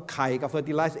เอาไข่กับเฟอร์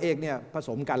ติไลซ์เอ็กเนี่ยผส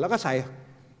มกันแล้วก็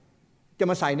จะ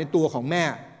มาใส่ในตัวของแม่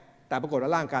แต่ปรากฏว่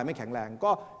าร่างกายไม่แข็งแรง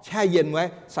ก็แช่เย็นไว้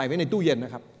ใส่ไว้ในตู้เย็นน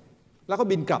ะครับแล้วก็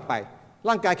บินกลับไป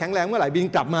ร่างกายแข็งแรงเมื่อไหร่บิน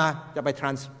กลับมาจะไปทร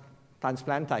านสแพ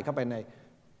ลนต์ใส่เข้าไปใน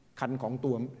คันของตั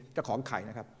วเจ้าของไข่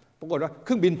นะครับปรากฏว่าเค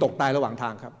รื่องบินตกตายระหว่างทา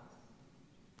งครับ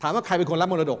ถามว่าใครเป็นคนรับ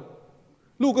มรดก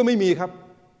ลูกก็ไม่มีครับ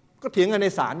ก็เถียงกันใน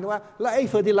ศาลว่าแล้วไอ้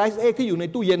เฟอร์ติไลซ์เอ็กที่อยู่ใน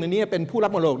ตู้เย็นอันนี้เป็นผู้รั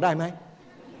บมรดกได้ไหม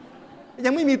ยั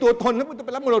งไม่มีตัวตนแล้วมันจะไป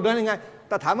รับมรดกได้ยังไง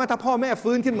แต่ถามว่าถ้าพ่อแม่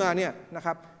ฟื้นขึ้นมาเนี่ยนะค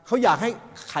รับเขาอยากให้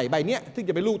ไข่ใบนี้ซึ่ง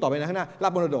จะเป็นลูกต่อไปในข้างหน้ารั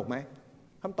บมรดกไหม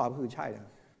คำตอบคือใช่น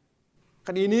ะค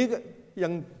ดีนี้ก็ยั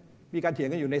งมีการเถียง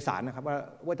กันอยู่ในศาลนะครับ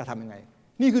ว่าจะทำยังไง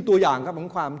นี่คือตัวอย่างครับของ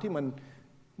ความที่มั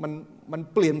น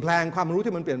เปลี่ยนแปลงความรู้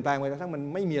ที่มันเปลี่ยนแปลงไปทั้งมัน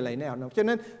ไม่มีอะไรแน่นอนฉะ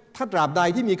นั้นถ้าตราบใด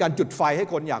ที่มีการจุดไฟให้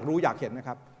คนอยากรู้อยากเห็นนะค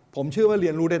รับผมเชื่อว่าเรี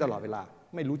ยนรู้ได้ตลอดเวลา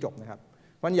ไม่รู้จบนะครับ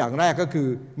วันอย่างแรกก็คือ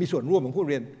มีส่วนร่วมของผู้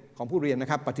เรียนนะ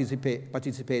ครับ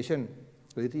participation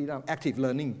หรือที่เรียก active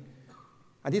learning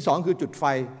อันที่2คือจุดไฟ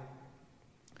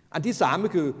อันที่3ก็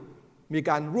คือมี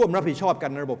การร่วมรับผิดชอบกั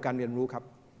นในระบบการเรียนรู้ครับ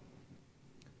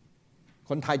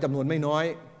คนไทยจำนวนไม่น้อย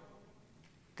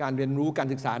การเรียนรู้การ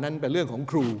ศึกษานั้นเป็นเรื่องของ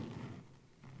ครู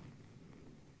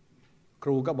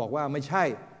ก็บอกว่าไม่ใช่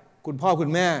คุณพ่อคุณ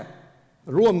แม่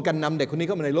ร่วมกันนำเด็กคนนี้เ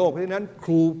ข้ามาในโลกเพราะฉะนั้นค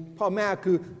รูพ่อแม่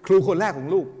คือครูคนแรกของ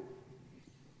ลูก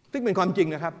ซึ่งเป็นความจริง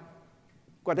นะครับ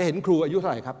กว่าจะเห็นครูอายุเท่า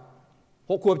ไหร่ครับ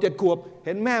6 ขวบ 7 ขวบเ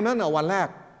ห็นแม่ตั้งแต่วันแรก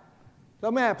แล้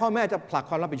วพ่อแม่จะผลัก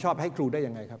ความรับผิดชอบให้ครูได้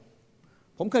ยังไงครับ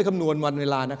ผมเคยคำนวณวันเว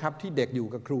ลานะครับที่เด็กอยู่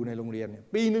กับครูในโรงเรียนเนี่ย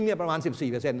ปีนึงเนี่ยประมาณ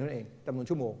 14% เท่านั้นเองจำนวน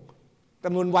ชั่วโมงจ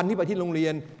ำนวนวันที่ไปที่โรงเรีย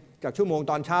นจากชั่วโมง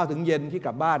ตอนเช้าถึงเย็นที่ก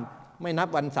ลับบ้านไม่นับ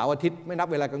วันเสาร์อาทิตย์ไม่นับ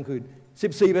เวลากลางคืน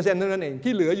 14% เท่านั้นเอง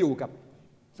ที่เหลืออยู่กับ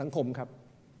สังคมครับ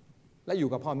และอยู่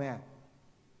กับพ่อแม่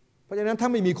เพราะฉะนั้นถ้า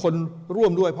ไม่มีคนร่ว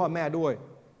มด้วยพ่อแม่ด้วย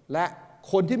และ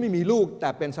คนที่ไม่มีลูกแต่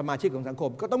เป็นสมาชิกของสังค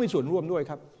มก็ต้องมีส่วนร่วมด้วย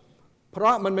ครับเพรา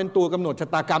ะมันเป็นตัวกำหนดชะ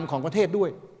ตากรรมของประเทศด้วย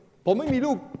ผมไม่มี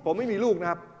ลูกนะ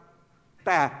ครับแ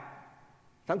ต่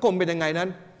สังคมเป็นยังไงนั้น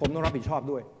ผมต้องรับผิดชอบ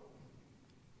ด้วย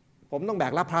ผมต้องแบ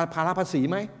กรับภาระภาษี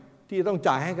ไหมที่ต้อง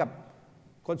จ่ายให้กับ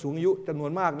คนสูงอายุจำนว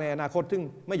นมากในอนาคตซึ่ง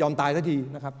ไม่ยอมตายสักที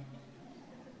นะครับ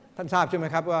ท่านทราบใช่ไหม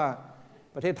ครับว่า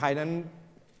ประเทศไทยนั้น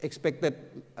expected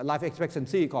life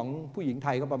expectancy ของผู้หญิงไท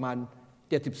ยก็ประมาณ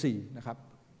74นะครับ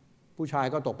ผู้ชาย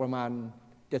ก็ตกประมาณ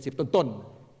70ต้น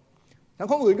ๆสัง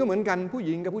คมอื่นก็เหมือนกันผู้ห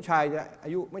ญิงกับผู้ชายจะอ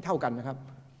ายุไม่เท่ากันนะครับ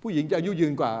ผู้หญิงจะอายุยื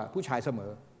นกว่าผู้ชายเสม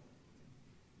อ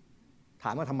ถ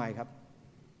ามว่าทำไมครับ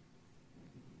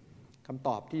คำต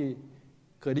อบที่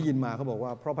เคยได้ยินมาเขาบอกว่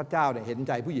าเพราะพระเจ้าเนี่ยเห็นใ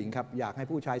จผู้หญิงครับอยากให้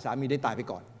ผู้ชายสามีได้ตายไป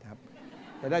ก่อนนะครับ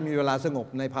จะได้มีเวลาสงบ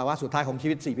ในภาวะสุดท้ายของชี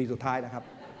วิต4 ปีสุดท้ายนะครับ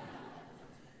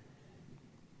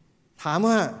ถาม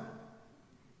ว่า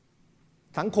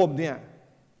สังคมเนี่ย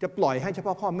จะปล่อยให้เฉพ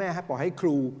าะพ่อแม่ให้ปล่อยให้ค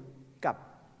รูกับ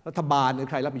รัฐบาลหรือ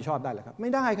ใครรับผิดชอบได้หรือครับไ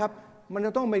ม่ได้ครับมันจ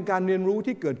ะต้องเป็นการเรียนรู้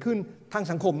ที่เกิดขึ้นทาง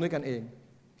สังคมด้วยกันเอง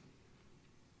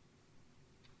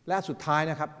และสุดท้าย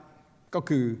นะครับก็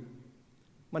คือ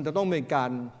มันจะต้องเป็นกา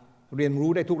รเรียน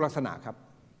รู้ได้ทุกลักษณะครับ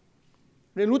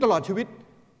เรียนรู้ตลอดชีวิต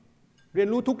เรียน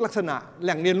รู้ทุกลักษณะแห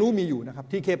ล่งเรียนรู้มีอยู่นะครับ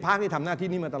ที่เคพาร์คนี่ทำหน้าที่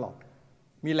นี้มาตลอด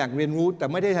มีแหล่งเรียนรู้แต่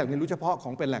ไม่ได้แหล่งเรียนรู้เฉพาะข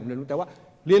องเป็นแหล่งเรียนรู้แต่ว่า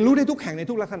เรียนรู้ได้ทุกแห่งใน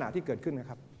ทุกลักษณะที่เกิดขึ้นนะ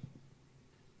ครับ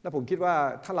และผมคิดว่า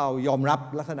ถ้าเรายอมรับ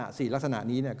ลักษณะ4ลักษณะ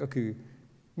นี้เนี่ยก็คือ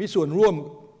มีส่วนร่วม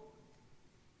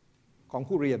ของ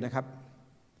ผู้เรียนนะครับ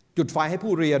จุดไฟให้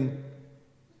ผู้เรียน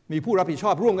มีผู้รับผิดช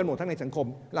อบร่วมกันหมดทั้งในสังคม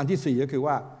อันที่4ก็คือ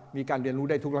ว่ามีการเรียนรู้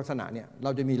ได้ทุกลักษณะเนี่ยเร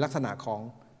าจะมีลักษณะของ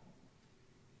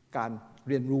การ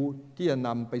เรียนรู้ที่จะน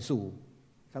ำไปสู่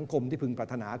สังคมที่พึงปรา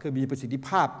รถนาคือมีประสิทธิภ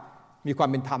าพมีความ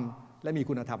เป็นธรรมและมี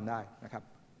คุณธรรมได้นะครับ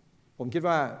ผมคิด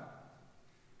ว่า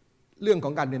เรื่องข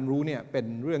องการเรียนรู้เนี่ยเป็น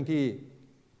เรื่องที่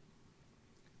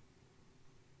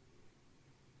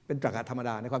เป็นตรรกะธรรมด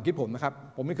าในความคิดผมนะครับ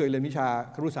ผมไม่เคยเรียนวิชา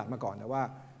ครุศาสตร์มาก่อนแต่ว่า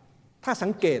ถ้าสั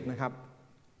งเกตนะครับ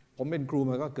ผมเป็นครู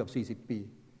มาก็เกือบ40 ปี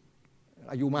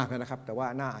อายุมากแล้วนะครับแต่ว่า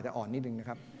หน้าอาจจะอ่อนนิดนึงนะ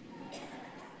ครับ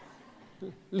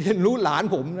เรียนรู้หลาน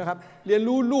ผมนะครับเรียน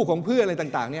รู้ลูกของเพื่อนอะไร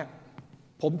ต่างๆเนี่ย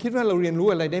ผมคิดว่าเราเรียนรู้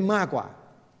อะไรได้มากกว่า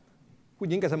ผู้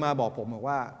หญิงกัสมาบอกผมบอก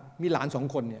ว่ามีหลาน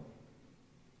2 คนเนี่ย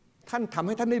ท่านทำใ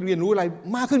ห้ท่านได้เรียนรู้อะไร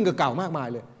มากขึ้นกว่าเก่ามากมาย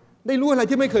เลยได้รู้อะไร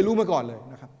ที่ไม่เคยรู้มาก่อนเลย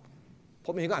นะครับผ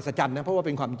มเองก็อัศจรรย์นะเพราะว่าเ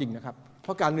ป็นความจริงนะครับเพร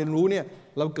าะการเรียนรู้เนี่ย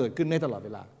เราเกิดขึ้นได้ตลอดเว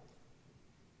ลา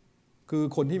คือ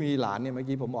คนที่มีหลานเนี่ยเมื่อ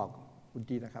กี้ผมบอกคุณ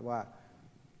จีนะครับว่า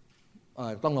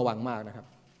ต้องระวังมากนะครับ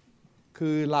คื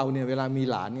อเราเนี่ยเวลามี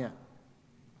หลานเนี่ย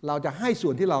เราจะให้ส่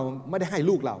วนที่เราไม่ได้ให้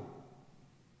ลูกเรา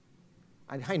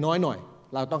ให้น้อยหน่อย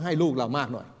เราต้องให้ลูกเรามาก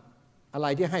หน่อยอะไร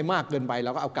ที่ให้มากเกินไปเร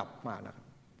าก็เอากลับมานะครับ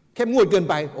เข้มงวดเกิน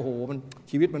ไปโอ้โหมัน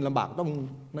ชีวิตมันลำบากต้อง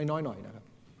น้อยๆหน่อยนะครับ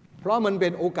เพราะมันเป็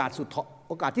นโอกาส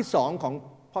โอกาสที่2ของ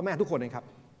พ่อแม่ทุกคนนะครับ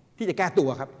ที่จะแก้ตัว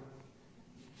ครับ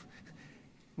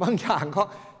บางอย่างก็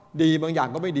ดีบางอย่าง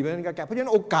ก็ไม่ดีเพราะฉะนั้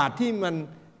นโอกาสที่มัน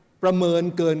ประเมิน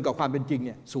เกินกว่าความเป็นจริงเ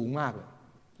นี่ยสูงมากเลย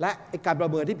และการประ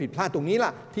เมินที่ผิดพลาดตรงนี้ล่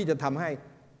ะที่จะทำให้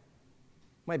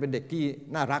ไม่เป็นเด็กที่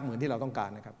น่ารักเหมือนที่เราต้องการ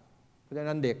นะครับเพราะฉะ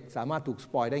นั้นเด็กสามารถถูกส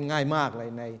ปอยได้ง่ายมากเลย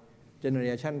ในเจเนอเร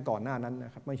ชันก่อนหน้านั้นน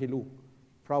ะครับไม่ใช่ลูก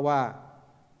เพราะว่า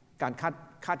การค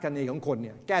าดคะเนของคนเ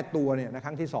นี่ยแก้ตัวเนี่ยในค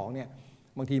รั้งที่2เนี่ย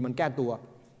บางทีมันแก้ตัว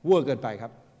เวอร์เกินไปครั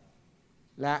บ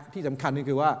และที่สำคัญก็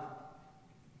คือว่า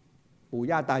ปู่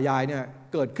ย่าตายายเนี่ย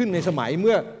เกิดขึ้นในสมัยเ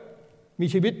มื่อมี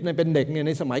ชีวิตเป็นเด็กเนี่ยใ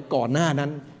นสมัยก่อนหน้านั้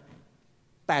น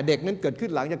แต่เด็กนั้นเกิดขึ้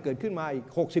นหลังจะเกิดขึ้นมาอีก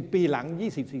60 ปีหลัง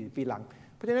20-40 ปีหลัง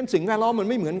เพราะฉะนั้นสิ่งแวดล้อมมัน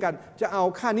ไม่เหมือนกันจะเอา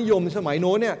ค่านิยมในสมัยโ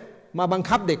น้นเนี่ยมาบัง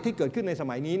คับเด็กที่เกิดขึ้นในส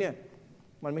มัยนี้เนี่ย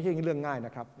มันไม่ใช่เรื่องง่ายน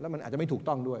ะครับแล้วมันอาจจะไม่ถูก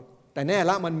ต้องด้วยแต่แน่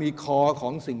ละมันมีคอขอ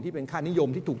งสิ่งที่เป็นค่านิยม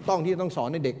ที่ถูกต้องที่ต้องสอน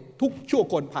ในเด็กทุกชั่ว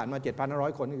คนผ่านมา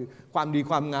 7,500 คนนี่คือความดี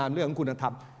ความงามเรื่องของคุณธร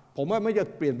รมผมว่าไม่จะ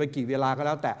เปลี่ยนไปกี่เวลาก็แ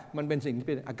ล้วแต่มันเป็นสิ่งที่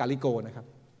เป็นอากาลิโกนะครับ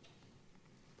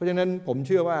เพราะฉะนั้นผมเ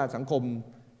ชื่อว่าสังคม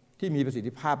ที่มีประสิท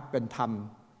ธิภาพเป็นธรรม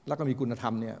แล้วก็มีคุณธร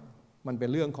รมเนี่ยมันเป็น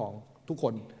เรื่องของทุกค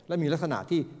นและมีลักษณะ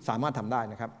ที่สามารถทำได้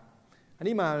นะครับอัน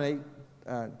นี้มาใน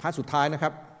พาร์ทสุดท้ายนะครั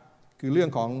บคือเรื่อง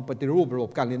ของปฏิรูประบ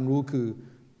บการเรียนรู้คือ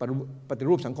ปฏิ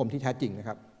รูปสังคมที่แท้จริงนะค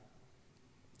รับ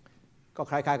ก็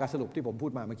คล้ายๆกับสรุปที่ผมพู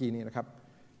ดมาเมื่อกี้นี้นะครับ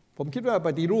ผมคิดว่าป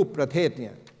ฏิรูปประเทศเนี่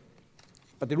ย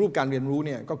ปฏิรูปการเรียนรู้เ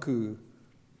นี่ยก็คือ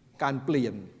การเปลี่ย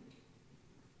น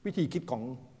วิธีคิดของ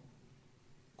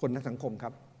คนในสังคมค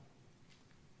รับ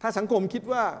ถ้าสังคมคิด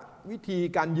ว่าวิธี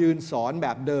การยืนสอนแบ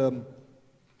บเดิม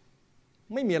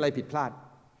ไม่มีอะไรผิดพลาด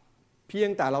เพียง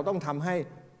แต่เราต้องทำให้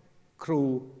ครู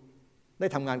ได้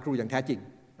ทำงานครูอย่างแท้จริง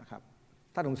นะครับ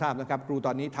ท่านคงทราบนะครับครูต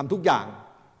อนนี้ทำทุกอย่าง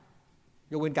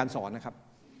ยกเว้นการสอนนะครับ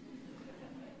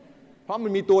เพราะมั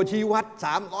นมีตัวชี้วัด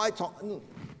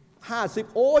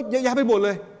350โอ้ยเยอะแยะไปหมดเล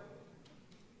ย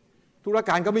ธุรก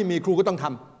ารก็ไม่มีครูก็ต้องท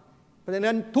ำเพราะฉะ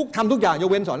นั้นทำทุกอย่างย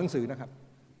กเว้นสอนหนังสือนะครับ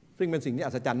ซึ่งเป็นสิ่งที่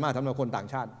อัศจรรย์มากสำหรับคนต่าง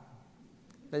ชาติ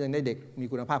และยังได้เด็กมี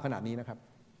คุณภาพขนาดนี้นะครับ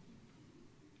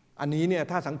อันนี้เนี่ย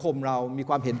ถ้าสังคมเรามี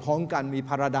ความเห็นพ้องกันมี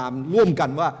พาราดามร่วมกัน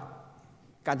ว่า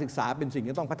การศึกษาเป็นสิ่ง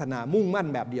ที่ต้องพัฒนามุ่งมั่น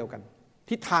แบบเดียวกัน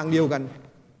ทิศทางเดียวกัน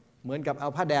เหมือนกับเอา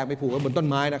ผ้าแดงไปผูกไว้บนต้น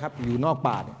ไม้นะครับอยู่นอก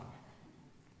ป่าเนี่ย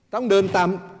ต้องเดินตาม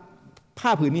ผ้า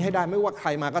ผืนนี้ให้ได้ไม่ว่าใคร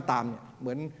มาก็ตามเนี่ยเห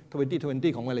มือน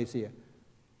2020ของมาเลเซีย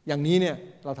อย่างนี้เนี่ย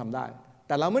เราทำได้แ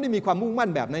ต่เราไม่ได้มีความมุ่งมั่น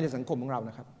แบบในสังคมของเรา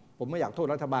นะครับผมไม่อยากโทษ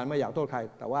รัฐบาลไม่อยากโทษใคร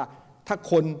แต่ว่าถ้า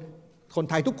คน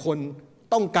ไทยทุกคน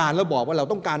ต้องการแล้วบอกว่าเรา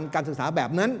ต้องการการศึกษาแบบ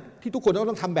นั้นที่ทุกคน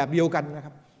ต้องทำแบบเดียวกันนะค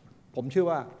รับผมเชื่อ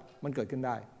ว่ามันเกิดขึ้นไ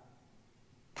ด้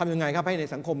ทำยังไงครับให้ใน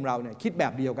สังคมเราเนี่ยคิดแบ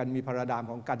บเดียวกันมีพาราดาม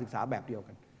ของการศึกษาแบบเดียว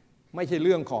กันไม่ใช่เ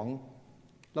รื่องของ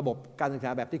ระบบการศึกษา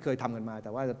แบบที่เคยทำกันมาแต่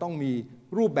ว่าจะต้องมี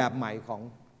รูปแบบใหม่ของ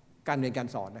การเรียนการ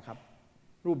สอนนะครับ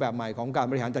รูปแบบใหม่ของการ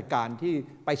บริหารจัดการที่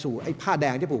ไปสู่ไอ้ผ้าแด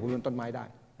งที่ผูกบนต้นไม้ได้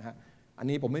นะฮะอัน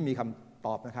นี้ผมไม่มีคำต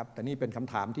อบนะครับแต่นี่เป็นค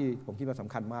ำถามที่ผมคิดว่าส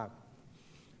ำคัญมาก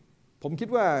ผมคิด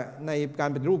ว่าในการ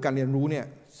ปฏิรูปการเรียนรู้เนี่ย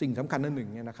สิ่งสำคัญหนึ่ง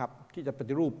เนี่ยนะครับที่จะป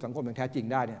ฏิรูปสังคมอย่างแท้จริง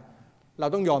ได้เนี่ยเรา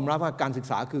ต้องยอมรับว่าการศึก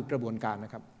ษาคือกระบวนการน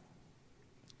ะครับ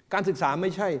การศึกษาไ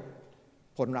ม่ใช่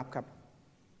ผลลัพธ์ครับ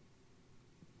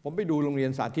ผมไปดูโรงเรีย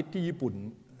นสาธิตที่ญี่ปุ่น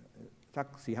สัก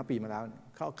 4-5 ปีมาแล้ว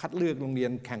เขาคัดเลือกโรงเรีย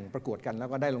นแข่งประกวดกันแล้ว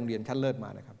ก็ได้โรงเรียนชั้นเลิศมา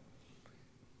นะครับ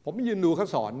ผมไปยืนดูเขา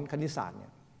สอนคณิตศาสตร์เนี่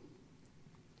ย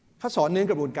เขาสอนเน้น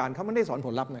กระบวนการเขาไม่ได้สอนผ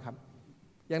ลลัพธ์นะครับ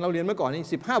อย่างเราเรียนเมื่อก่อนนี่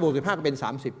15 บวก 15ก็เป็น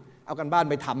30เอากันบ้าน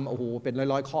ไปทำโอ้โหเป็น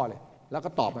ร้อยๆข้อเลยแล้วก็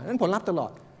ตอบนั้นผลลัพธ์ตลอ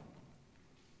ด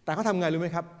แต่เขาทำไงรู้ไหม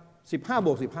ครับ15 บ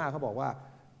วก 15เขาบอกว่า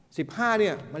15เนี่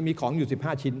ยมันมีของอยู่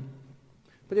15ชิ้น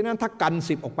เพราะฉะนั้นถ้ากัน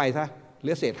10ออกไปซะเห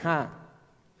ลือเศษ5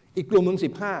อีกกลุ่มหนึ่ง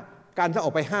15กันถ้าอ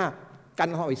อกไป5กัน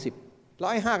เข้าไป10แล้ว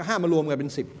ไอ้5กับ5มารวมกันเป็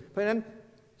น10เพราะฉะนั้น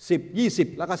10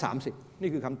 20แล้วก็30นี่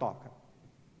คือคำตอบครับ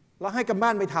แล้วให้กันบ้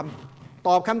านไปทำต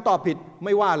อบคำตอบผิดไ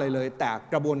ม่ว่าอะไรเลยแต่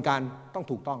กระบวนการต้อง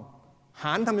ถูกต้องห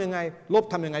ารทำยังไงลบ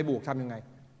ทำยังไงบวกทำยังไง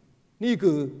นี่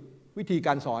คือวิธีก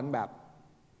ารสอนแบบ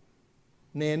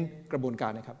เน้นกระบวนกา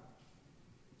รนะครับ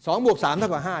2 บวก 3เท่า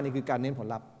กับ5นี่คือการเน้นผล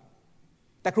ลัพธ์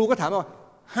แต่ครูก็ถามว่า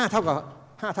5 เท่ากั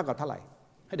บเท่าไหร่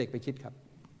ให้เด็กไปคิดครับ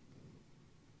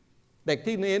เด็ก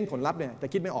ที่เน้นผลลัพธ์เนี่ยจะ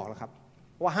คิดไม่ออกแล้วครับ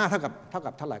ว่า5 เท่ากับ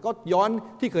เท่าไหร่ก็ย้อน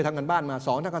ที่เคยทำกันบ้านมา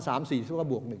2 เท่ากับ3 4เท่ากับ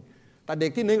บวก1แต่เด็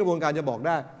กที่เน้นกระบวนการจะบอกไ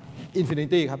ด้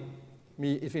infinity ครับมี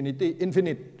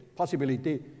infinite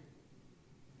possibility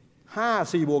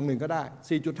 5 4 บวก 1ก็ได้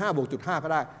 4.5 บวก 0.5 ก็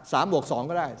ได้3 บวก 2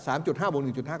ก็ได้ 3.5 บวก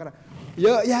 1.5 ก็ได้เย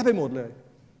อะแยะไปหมดเลย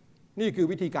นี่คือ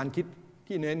วิธีการคิด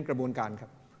ที่เน้นกระบวนการครับ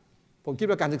ผมคิด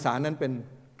ว่าการศึกษานั้นเป็น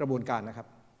กระบวนการนะครับ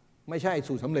ไม่ใช่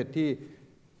สูตรสำเร็จที่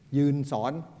ยืนสอ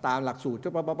นตามหลักสูตร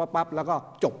ปั๊บแล้วก็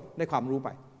จบได้ความรู้ไป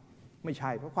ไม่ใ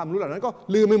ช่เพราะความรู้เหล่านั้นก็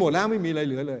ลืมไปหมดแล้วไม่มีอะไรเ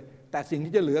หลือเลยแต่สิ่ง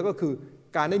ที่จะเหลือก็คือ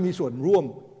การได้มีส่วนร่วม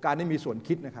การได้มีส่วน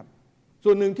คิดนะครับส่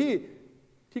วนหนึ่ง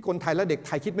ที่คนไทยและเด็กไ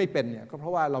ทยคิดไม่เป็นเนี่ยก็เพรา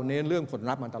ะว่าเราเน้นเรื่องผล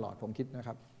ลัพธ์มาตลอดผมคิดนะค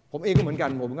รับผมเองก็เหมือนกัน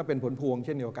ผมก็เป็นผลพวงเ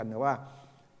ช่นเดียวกันแต่ว่า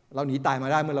เราหนีตายมา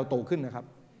ได้เมื่อเราโตขึ้นนะครับ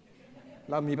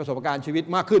เรามีประสบการณ์ชีวิต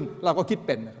มากขึ้นเราก็คิดเ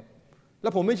ป็นนะครับแล้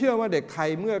วผมไม่เชื่อว่าเด็กไทย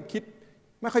เมื่อคิด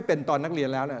ไม่ค่อยเป็นตอนนักเรียน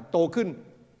แล้วเนี่ยโตขึ้น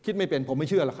คิดไม่เป็นผมไม่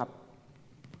เชื่อหรอกครับ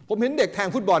ผมเห็นเด็กแทง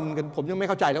ฟุตบอลกันผมยังไม่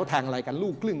เข้าใจแล้วแทงอะไรกันลู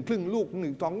กครึ่งลูก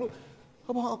1 2ลูกเข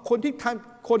าบอกคนที่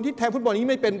แทงฟุตบอลนี้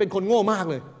ไม่เป็นคนโง่มาก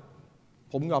เลย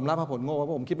ผมยอมรับว่าผมโง่เพรา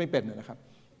ะผมคิดไม่เป็นนะครับ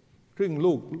ครึ่ง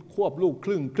ลูกควบลูกค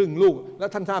รึ่งลูกแล้ว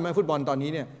ท่านทราบไหมฟุตบอลตอนนี้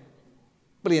เนี่ย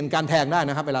เปลี่ยนการแทงได้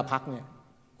นะครับเวลาพักเนี่ย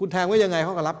คุณแทงไว้ยังไงเข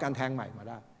าก็รับการแทงใหม่มา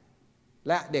ได้แ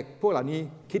ละเด็กพวกเหล่านี้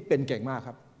คิดเป็นเก่งมากค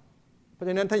รับเพราะฉ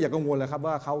ะนั้นถ้าอย่ากังวลเลยครับ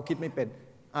ว่าเขาคิดไม่เป็น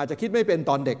อาจจะคิดไม่เป็น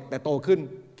ตอนเด็กแต่โตขึ้น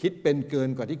คิดเป็นเกิน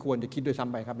กว่าที่ควรจะคิดด้วยซ้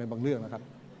ำไปครับในบางเรื่องนะครับ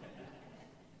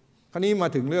คราวนี้มา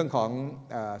ถึงเรื่องของ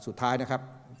สุดท้ายนะครับ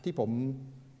ที่ผม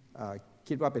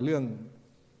คิดว่าเป็นเรื่อง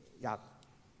อยาก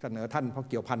เสนอท่านเพราะ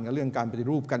เกี่ยวพันกับเรื่องการปฏิ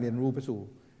รูปการเรียนรู้ไปสู่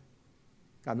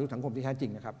การรู้สังคมที่แท้จริ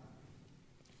งนะครับ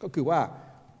ก็คือว่า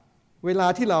เวลา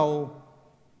ที่เรา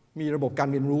มีระบบการ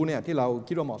เรียนรู้เนี่ยที่เรา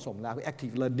คิดว่าเหมาะสมแล้ว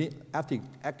active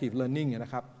learning เนี่ยน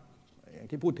ะครับอย่าง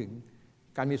ที่พูดถึง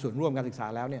การมีส่วนร่วมการศึกษา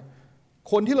แล้วเนี่ย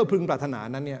คนที่เราพึงปรารถนา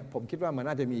นั้นเนี่ยผมคิดว่ามัน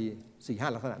น่าจะมี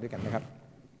 4-5 ลักษณะด้วยกันนะครับ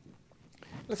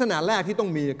ลักษณะแรกที่ต้อง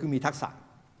มีคือมีทักษะ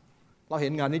เราเห็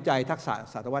นงานวิจัยทักษะ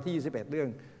ศตวรรษที่21เรื่อง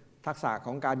ทักษะข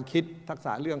องการคิดทักษ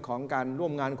ะเรื่องของการร่ว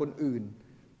มงานคนอื่น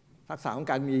ทักษะของ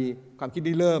การมีความคิด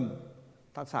ริเริ่ม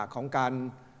ทักษะของการ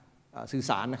สื่อ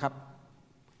สารนะครับ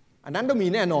อันนั้นต้องมี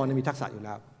แน่นอนมีทักษะอยู่แ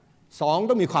ล้ว2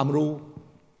ต้องมีความ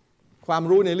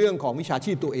รู้ในเรื่องของวิชา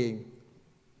ชีพตัวเอง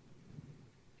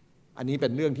อันนี้เป็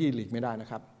นเรื่องที่หลีกไม่ได้นะ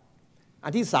ครับอั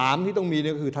นที่3ที่ต้องมีเ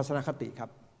นี่ยคือทัศนคติครับ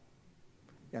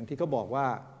อย่างที่เขาบอกว่า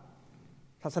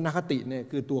ทัศนคติเนี่ย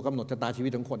คือตัวกำหนดชะตาชีวิ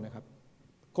ตของคนนะครับ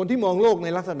คนที่มองโลกใน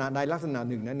ลักษณะใดลักษณะ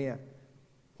หนึ่งนั้นเนี่ย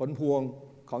ผลพวง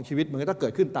ของชีวิตมันก็ต้องเกิ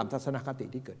ดขึ้นตามทัศนคติ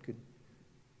ที่เกิดขึ้น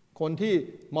คนที่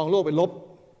มองโลกเป็นลบ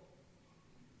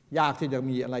ยากที่จะ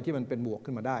มีอะไรที่มันเป็นบวก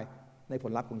ขึ้นมาได้ในผ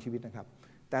ลลัพธ์ของชีวิตนะครับ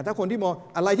แต่ถ้าคนที่มอง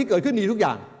อะไรที่เกิดขึ้นดีทุกอ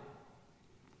ย่าง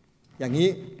อย่างนี้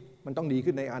มันต้องดี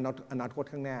ขึ้นในอนาคต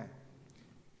ข้างหน้า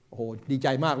โอ้โหดีใจ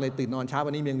มากเลยตื่นนอนเช้า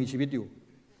วันนี้ยังมีชีวิตอยู่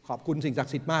ขอบคุณสิ่งศัก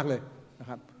ดิ์สิทธิ์มากเลยนะ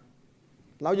ครับ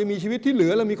เรายังมีชีวิตที่เหลื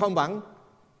อและมีความหวัง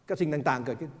กับสิ่งต่างๆเ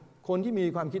กิดขึ้นคนที่มี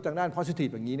ความคิดทางด้าน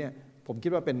positive อย่างนี้เนี่ยผมคิ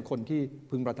ดว่าเป็นคนที่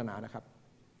พึงปรารถนานะครับ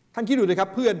ท่านคิดดูเลยครับ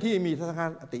เพื่อนที่มีทัศน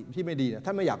คติที่ไม่ดีเนี่ยท่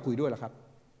านไม่อยากคุยด้วยหรอครับ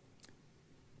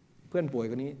เพื่อนป่วย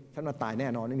คนนี้ท่านว่าตายแน่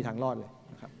นอนไม่มีทางรอดเลย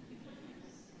นะครับ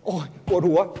โอ้ยปวด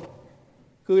หัว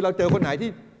คือเราเจอคนไหนที่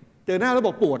เจอหน้าแล้วบ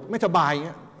อกปวดไม่สบายเ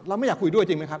งี้ยเราไม่อยากคุยด้วย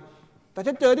จริงไหมครับแต่ถ้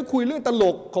าเจอที่คุยเรื่องตล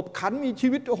กขบขันมีชี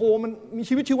วิตโอ้โหมันมี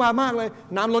ชีวิตชีวามากเลย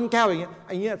น้ำล้นแก้วอย่างเ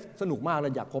งี้ยสนุกมากเล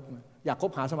ยอยากค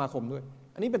บหาสมาคมด้วย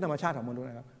อันนี้เป็นธรรมชาติของมนุษย์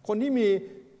นะครับคนที่มี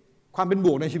ความเป็นบ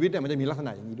วกในชีวิตเนี่ยมันจะมีลักษณ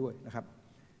ะอย่างนี้ด้วยนะครับ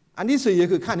อันที่4ก็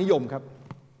คือค่านิยมครับ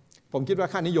ผมคิดว่า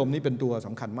ค่านิยมนี่เป็นตัวส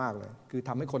ำคัญมากเลยคือท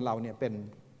ำให้คนเราเนี่ยเป็น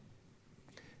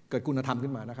เกิดคุณธรรมขึ้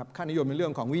นมานะครับค่านิยมในเรื่อ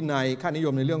งของวินัยค่านิย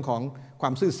มในเรื่องของควา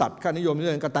มซื่อสัตย์ค่านิยมในเ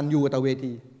รื่องกตัญญูกตเว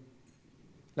ที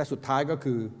และสุดท้ายก็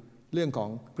คือเรื่องของ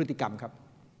พฤติกรรมครับ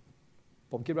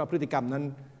ผมคิดว่าพฤติกรรมนั้น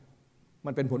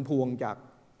มันเป็นผลพวงจาก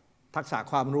ทักษะ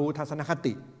ความรู้ทัศนค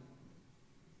ติ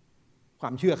ควา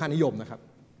มเชื่อค่านิยมนะครับ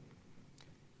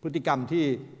พฤติกรรมที่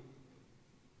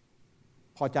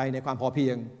พอใจในความพอเพี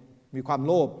ยงมีความโ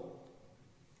ลภ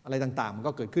อะไรต่างๆมัน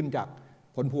ก็เกิดขึ้นจาก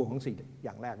ผลพวงของสิ่งอ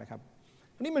ย่างแรกนะครับ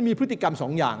อันนี้มันมีพฤติกรรม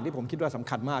2อย่างที่ผมคิดว่าสำ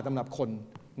คัญมากสำหรับคน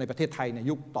ในประเทศไทยใน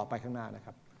ยุคต่อไปข้างหน้านะค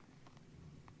รับ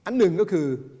อันหนึ่งก็คือ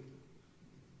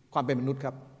ความเป็นมนุษย์ค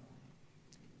รับ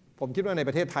ผมคิดว่าในป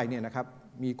ระเทศไทยเนี่ยนะครับ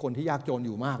มีคนที่ยากจนอ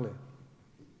ยู่มากเลย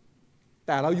แ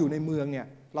ต่เราอยู่ในเมืองเนี่ย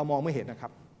เรามองไม่เห็นนะครั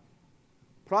บ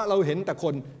เพราะเราเห็นแต่ค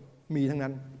นมีทั้งนั้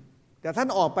นแต่ท่าน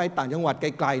ออกไปต่างจังหวัดไ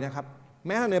กลๆนะครับแ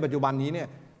ม้ในปัจจุบันนี้เนี่ย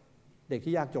เด็ก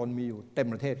ที่ยากจนมีอยู่เต็ม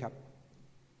ประเทศครับ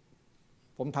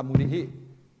ผมทำมูลนิธิ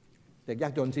เด็กยา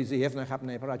กจน CCF นะครับใ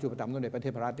นพระราชูปถัมภ์สมเด็จพระเท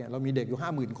พรัตน์เนี่ยเรามีเด็กอยู่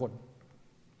 50,000 คน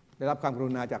ได้รับความก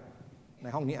รุณาจากใน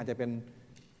ห้องนี้อาจจะเป็น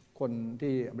คน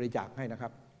ที่บริจาคให้นะครั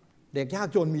บเด็กยาก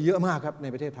จนมีเยอะมากครับใน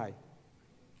ประเทศไทย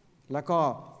แล้วก็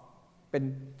เป็น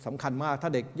สำคัญมากถ้า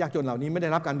เด็กยากจนเหล่านี้ไม่ได้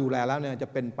รับการดูแลแล้วเนี่ยจะ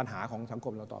เป็นปัญหาของสังค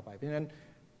มเราต่อไปเพราะฉะนั้น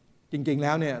จริงๆแ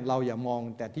ล้วเนี่ยเราอย่ามอง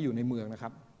แต่ที่อยู่ในเมืองนะครั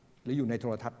บหรืออยู่ในโท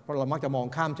รทัศน์เพราะเรามักจะมอง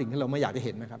ข้ามสิ่งที่เราไม่อยากจะเ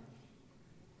ห็นนะครับ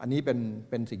อันนี้เ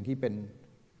ป็นสิ่งที่เป็น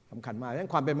สำคัญมากดังนั้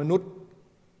นความเป็นมนุษย์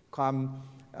ความ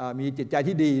มีจิตใจ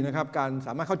ที่ดีนะครับการส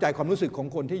ามารถเข้าใจความรู้สึกของ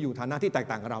คนที่อยู่ฐานะที่แตก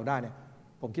ต่างกับเราได้เนี่ย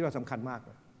ผมคิดว่าสำคัญมาก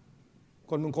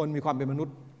คนบางคนมีความเป็นมนุษ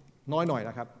ย์น้อยหน่อย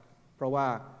นะครับเพราะว่า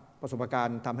ประสบการ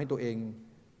ณ์ทำให้ตัวเอง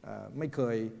ไม่เค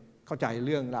ยเข้าใจเ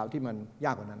รื่องราวที่มันย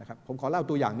ากกว่านั้นนะครับผมขอเล่า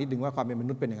ตัวอย่างนิดนึงว่าความเป็นม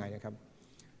นุษย์เป็นยังไงนะครับ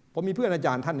ผมมีเพื่อนอาจ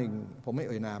ารย์ท่านหนึ่งผมไม่เ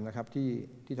อ่ยนามนะครับ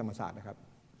ที่ธรรมศาสตร์นะครับ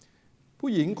ผู้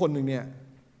หญิงคนหนึ่งเนี่ย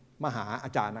มาหาอ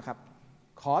าจารย์นะครับ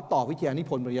ขอต่อวิทยานิ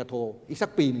พนธ์ปริญญาโทอีกสัก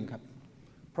ปีหนึ่งครับ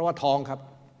เพราะว่าท้องครับ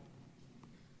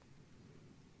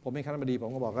ผมเป็นคณบดีผม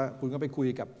ก็บอกว่าคุณก็ไปคุย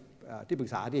กับที่ปรึก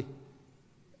ษาที่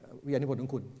วิทยานิพนธ์ขอ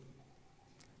งคุณ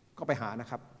ก็ไปหานะ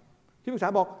ครับที่ปรึกษา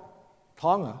บอก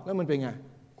ท้องเหรอแล้วมันเป็นไง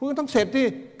คุณก็ต้องเสร็จที่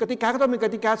กติกาก็ต้องเป็นก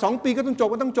ติกา2 ปีก็ต้องจบ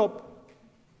ก็ต้องจบ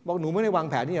บอกหนูไม่ได้วาง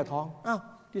แผนที่จะท้องอ้าว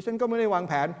ดิฉันก็ไม่ได้วาง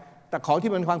แผนแต่ของ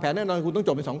ที่มันวางแผนแน่นอนคุณต้องจ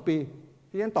บใน2 ปี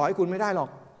ดิฉันต่อให้คุณไม่ได้หรอก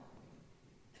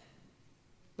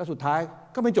แล้วสุดท้าย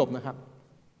ก็ไม่จบนะครับ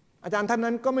อาจารย์ท่าน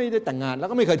นั้นก็ไม่ได้แต่งงานแล้ว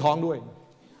ก็ไม่เคยท้องด้วย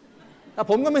แต่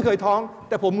ผมก็ไม่เคยท้อง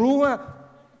แต่ผมรู้ว่า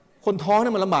คนท้องเ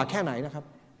นี่ยมันลำบากแค่ไหนนะครับ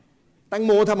แตงโ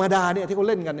มธรรมดาเนี่ยที่เขา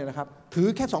เล่นกันเนี่ยนะครับถือ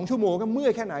แค่2 ชั่วโมงก็เมื่อ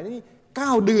ยแค่ไหนนี่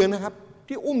9 เดือนนะครับ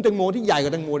ที่อุ้มแตงโมที่ใหญ่กว่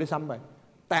าแตงโมได้ซ้ำไป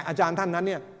แต่อาจารย์ท่านนั้นเ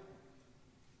นี่ย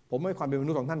ผมให้ความเป็นม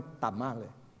นุษย์ของท่านต่ำมากเลย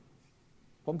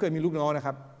ผมเคยมีลูกน้องนะค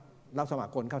รับรับสมัค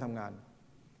รคนเข้าทำงาน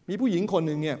มีผู้หญิงคนห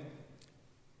นึ่งเนี่ย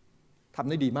ทำ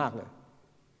ได้ดีมากเลย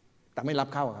แต่ไม่รับ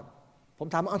เข้าครับผม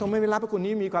ถามว่าทำไมไม่รับเพราะคน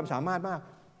นี้มีความสามารถมาก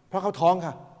เพราะเขาท้อง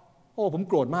ค่ะโอ้ผม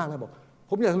โกรธมากเลยบอก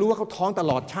ผมอยากรู้ว่าเขาท้องต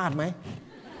ลอดชาติไหม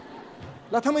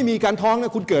แล้วถ้าไม่มีการท้องเนี่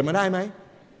ยคุณเกิดมาได้ไหม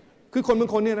คือคนบา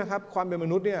งคนเนี่ยนะครับความเป็นม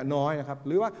นุษย์เนี่ยน้อยนะครับห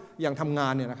รือว่าอย่างทำงา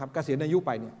นเนี่ยนะครับเกษียณอายุไ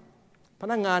ปเนี่ยพ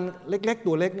นักงานเล็กๆ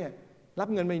ตัวเล็กเนี่ยรับ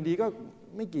เงินมาดีก็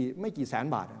ไม่กี่แสน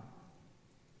บาท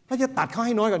แล้วจะตัดเขาใ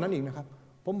ห้น้อยกว่านั้นอีกนะครับ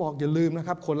ผมบอกอย่าลืมนะค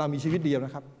รับคนเรามีชีวิตเดียวน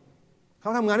ะครับเข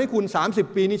าทำงานให้คุณ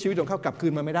30 ปีนี่ชีวิตของเขากลับคื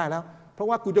นมาไม่ได้แล้วเพราะ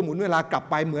ว่าคุณจะหมุนเวลากลับ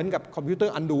ไปเหมือนกับคอมพิวเตอ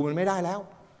ร์อันดูมันไม่ได้แล้ว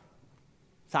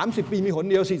30 ปีมีหน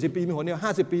เดียว40 ปีมีหนเดียว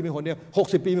50 ปีมีหนเดียว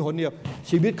60 ปีมีหนเดียว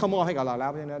ชีวิตเขามอบให้กับเราแล้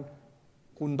วเพราะฉะนั้น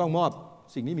คุณต้องมอบ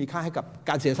สิ่งที่มีค่าให้กับ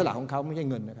การเสียสละของเขาไม่ใช่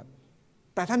เงินนะครับ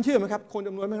แต่ท่านเชื่อไหมครับคนจ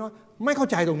ำนวนไม่น้อยไม่เข้า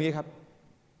ใจตรงนี้ครับ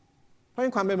เพราะฉะนั้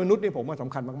นความเป็นมนุษย์นี่ผมว่าส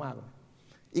ำคัญมากๆเลย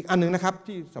อีกอันนึงนะครับ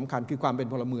ที่สำคัญคือความเป็น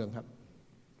พลเมืองครับ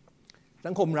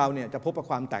สังคมเราเนี่ยจะพบกับ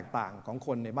ความแตกต่างของค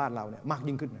นในบ้านเราเนี่ยมาก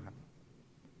ยิ่งขึ้นนะครับ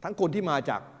ทั้งคนที่มา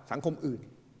จากสังคมอื่น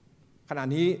ขณะ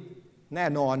นี้แน่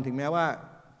นอนถึงแม้ว่า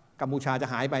กัมพูชาจะ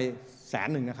หายไป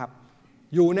100,000นะครับ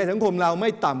อยู่ในสังคมเราไม่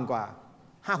ต่ำกว่า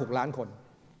 5-6 ล้านคน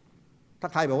ถ้า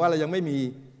ใครบอกว่าเรายังไม่มี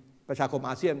ประชาคม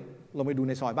อาเซียนลงไปดูใ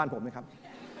นซอยบ้านผมไหมครับ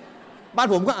บ้าน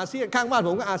ผมก็อาเซียนข้างบ้านผ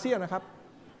มก็อาเซียนนะครับ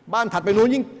บ้านถัดไปนู้น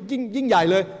ยิ่งใหญ่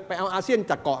เลยไปเอาอาเซียน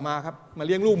จากเกาะมาครับมาเ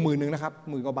ลี้ยงลูก10,000นะครับ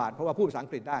10,000 กว่าบาทเพราะว่าพูดภาษาอั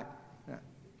งกฤษได้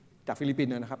จากฟิลิปปิน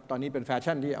ส์นะครับตอนนี้เป็นแฟ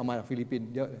ชั่นที่เอามาจากฟิลิปปินส์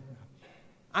เยอะเลย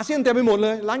อาเซียนเต็มไปหมดเล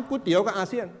ยร้านก๋วยเตี๋ยวก็อา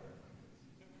เซียน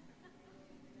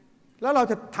แล้วเรา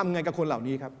จะทำไงกับคนเหล่า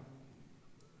นี้ครับ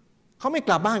เขาไม่ก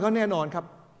ลับบ้านเขาแน่นอนครับ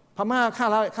พม่าค่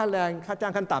าแรงค่าจ้า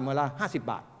งขั้นต่ำเวลา50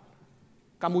 บาท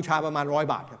กัมพูชาประมาณ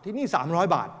100 บาทครับที่นี่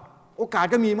300 บาทโอกาส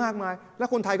ก็มีมากมายแล้ว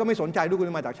คนไทยก็ไม่สนใจด้วยคุณ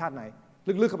มาจากชาติไหน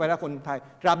ลึกๆเข้าไปแล้วคนไทย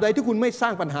ตราบใดที่คุณไม่สร้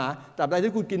างปัญหาตราบใด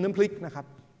ที่คุณกินน้ำพริกนะครับ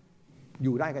อ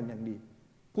ยู่ได้กันอย่างดี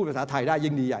พูดภาษาไทยได้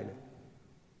ยิ่งดีใหญ่เลย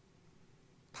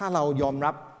ถ้าเรายอม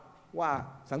รับว่า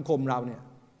สังคมเราเนี่ย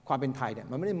ความเป็นไทยเนี่ย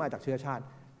มันไม่ได้มาจากเชื้อชาติ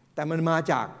แต่มันมา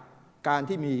จากการ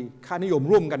ที่มีค่านิยม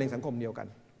ร่วมกันในสังคมเดียวกัน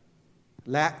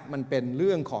และมันเป็นเ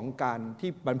รื่องของการที่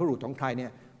บรรพบุรุษของไทยเนี่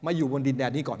ยมาอยู่บนดินแด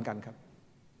นนี้ก่อนกันครับ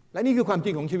และนี่คือความจ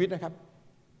ริงของชีวิตนะครับ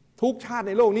ทุกชาติใ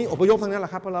นโลกนี้อพยพทั้งนั้นแหล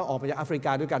ะครับเพราะเราออกไปจากแอฟริก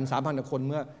าด้วยกัน 3,000 คน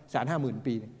เมื่อ150,000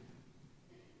 ปี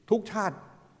ทุกชาติ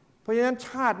เพราะฉะนั้นช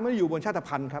าติไม่ได้อยู่บนชาติ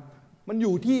พันธุ์ครับมันอ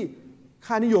ยู่ที่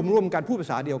ค่านิยมร่วมกันพูดภา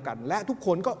ษาเดียวกันและทุกค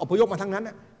นก็อพยพมาทั้งนั้น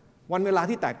วันเวลา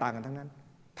ที่แตกต่างกันทั้งนั้น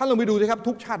ท่านลองไปดูสิครับ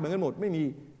ทุกชาติเหมือนกันหมดไม่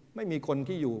มีคน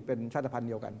ที่อยู่เป็นชาติพันธุ์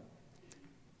เดียวกัน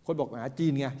คนบอกจี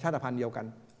นไงชาติพันธุ์เดียวกัน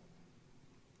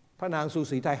พระนางซู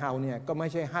สีไทเฮาเนี่ยก็ไม่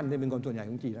ใช่ฮั่นที่เป็นคนส่วนใหญ่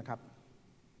ของจีนนะครับ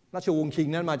ราชวงศ์ชิง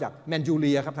นั้นมาจากแมนจูเ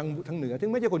รียครับทั้งเหนือถึง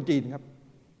ไม่ใช่คนจีนครับ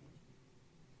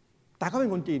แต่เขาเป็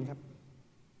นคนจีนครับ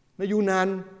ในยูนาน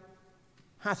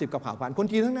50 กว่าเผ่าพันธุ์คน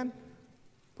จีนทั้งนั้น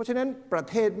เพราะฉะนั้นประ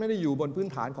เทศไม่ได้อยู่บนพื้น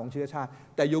ฐานของเชื้อชาติ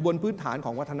แต่อยู่บนพื้นฐานข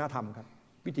องวัฒนธรรมครับ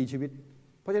วิถีชีวิต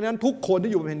เพราะฉะนั้นทุกคน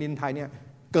ที่อยู่บนแผ่นดินไทยเนี่ย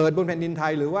เกิดบนแผ่นดินไท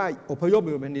ยหรือว่าอพยพอ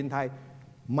ยู่บนแผ่นดินไทย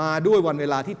มาด้วยวันเว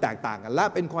ลาที่แตกต่างกันและ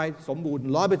เป็นความสมบูรณ์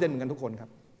 100% เหมือนกันทุกคนครับ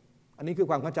อันนี้คือ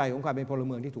ความเข้าใจของความเป็นพลเ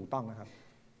มืองที่ถูกต้องนะครับ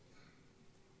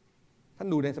ท่าน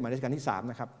ดูในสมัยรัชกาลที่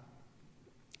3นะครับ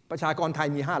ประชากรไทย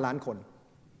มี5 ล้านคน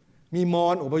มีมอ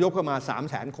ญอพยพเข้ามา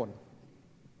 300,000 คน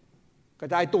กร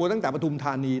ะจายตัวตั้งแต่ปทุมธ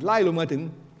านีไล่ลงมาถึง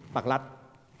ปักลัด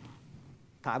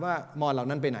ถามว่ามอญเหล่า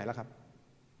นั้นไปไหนแล้วครับ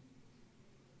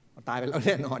ตายไปแล้วแ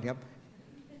น่นอนครับ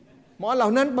หมอเหล่า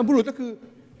นั้นบรรพบุรุษก็คือ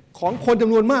ของคนจ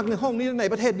ำนวนมากในห้องนี้ใน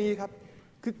ประเทศนี้ครับ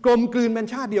คือกลมกลืนเป็น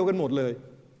ชาติเดียวกันหมดเลย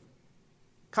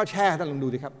ข้าวแช่ท่านลองดู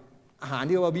ดิครับอาหาร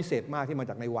ที่ว่าวิเศษมากที่มา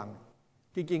จากในวัง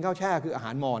จริงๆข้าวแช่คืออาหา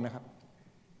รมอญนะครับ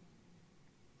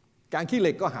แกงขี้เห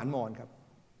ล็กก็อาหารมอญครับ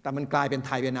แต่มันกลายเป็นไ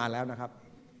ทยไปนานแล้วนะครับ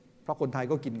เพราะคนไทย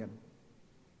ก็กินกัน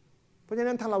เพราะฉะ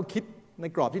นั้นถ้าเราคิดใน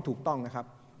กรอบที่ถูกต้องนะครับ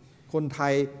คนไท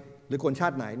ยหรือคนชา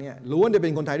ติไหนเนี่ยล้วนจะเป็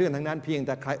นคนไทยด้วยกันทั้งนั้นเพียงแ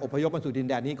ต่ใครอพยพมาสู่ดิน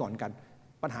แดนนี้ก่อนกัน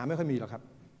ปัญหาไม่ค่อยมีหรอกครับ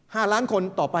5 ล้านคน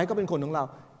ต่อไปก็เป็นคนของเรา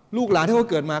ลูกหลานที่เขา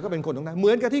เกิดมาก็เป็นคนของเราเห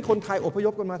มือนกับที่คนไทยอพย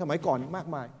พกันมาสมัยก่อนมาก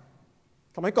มาย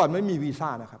สมัยก่อนไม่มีวีซ่า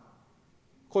นะครับ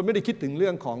คนไม่ได้คิดถึงเรื่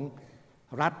องของ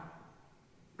รัฐ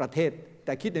ประเทศแ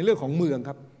ต่คิดในเรื่องของเมืองค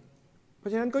รับเพรา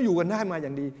ะฉะนั้นก็อยู่กันได้มาอย่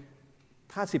างดี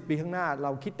ถ้า10 ปีข้างหน้าเร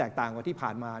าคิดแตกต่างกว่าที่ผ่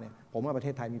านมาเนี่ยผมว่าประเท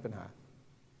ศไทยมีปัญหา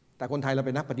แต่คนไทยเราเ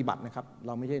ป็นนักปฏิบัตินะครับเ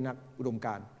ราไม่ใช่นักอุดมก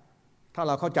ารณ์ถ้าเ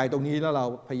ราเข้าใจตรงนี้แล้วเรา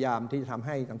พยายามที่จะทำใ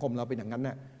ห้สังคมเราเป็นอย่างนั้นเ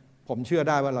นี่ยผมเชื่อ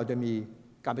ได้ว่าเราจะมี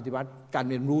การปฏิบัติการ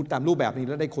เรียนรู้ตามรูปแบบนี้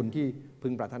แล้วได้คนที่พึ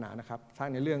งปรารถนานะครับทั้ง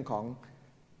ในเรื่องของ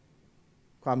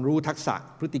ความรู้ทักษะ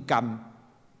พฤติกรรม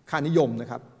ค่านิยมน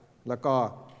ะครับแล้วก็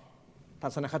ทั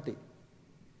ศนคติ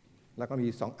แล้วก็มี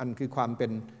2 อันคือความเป็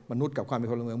นมนุษย์กับความเป็น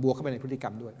พลเมืองบวกเข้าไปในพฤติกร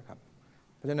รมด้วยนะครับ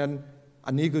เพราะฉะนั้น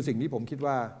อันนี้คือสิ่งที่ผมคิด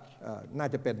ว่าน่า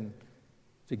จะเป็น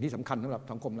สิ่งที่สำคัญสำหรับ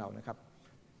สังคมเรานะครับ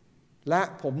และ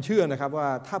ผมเชื่อนะครับว่า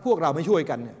ถ้าพวกเราไม่ช่วย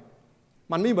กันเนี่ย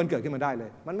มันไม่มีวันเกิดขึ้นมาได้เลย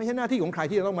มันไม่ใช่หน้าที่ของใคร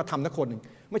ที่จะต้องมาทำสักคนหนึ่ง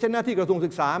ไม่ใช่หน้าที่กระทรวงศึ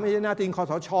กษาไม่ใช่หน้าที่ค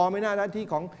สช.ไม่ใช่หน้าที่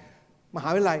ของมหา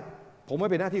วิทยาลัยผมว่า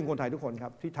เป็นหน้าที่ของคนไทยทุกคนครั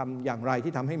บที่ทำอย่างไร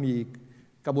ที่ทำให้มี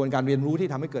กระบวนการเรียนรู้ที่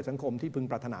ทำให้เกิดสังคมที่พึง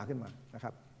ปรารถนาขึ้นมานะค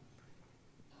รับ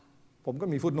ผมก็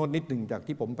มีฟุตโนตนิดหนึ่งจาก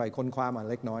ที่ผมไปค้นคว้ามา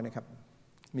เล็กน้อยนะครับ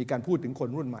มีการพูดถึงคน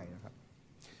รุ่นใหม่นะครับ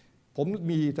ผม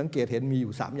มีสังเกตเห็นมีอ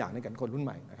ยู่3 อย่างในกันคนรุ่นใ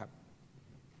หม่นะครับ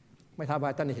ไม่ทราบว่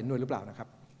าท่านเห็นด้วยหรือเปล่านะครับ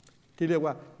ที่เรียกว่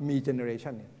ามีเจเนอเรชั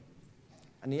นเนี่ย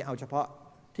อันนี้เอาเฉพาะ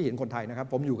ที่เห็นคนไทยนะครับ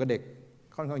ผมอยู่กับเด็ก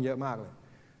ค่อนข้างเยอะมากเลย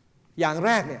อย่างแร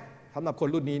กเนี่ยสำหรับคน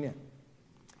รุ่นนี้เนี่ย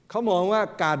เขามองว่า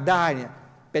การได้เนี่ย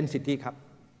เป็นสิทธิครับ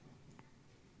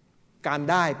การ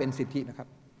ได้เป็นสิทธินะครับ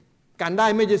การได้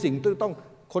ไม่ใช่สิ่งที่ต้อง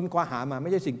ค้นคว้าหามาไ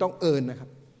ม่ใช่สิ่งต้องเอิร์นนะครับ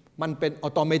มันเป็นออ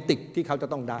โตเมติกที่เขาจะ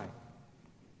ต้องได้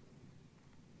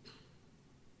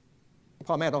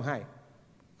พ่อแม่ต้องให้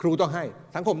ครูต้องให้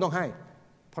สังคมต้องให้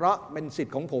เพราะเป็นสิท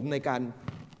ธิ์ของผมในการ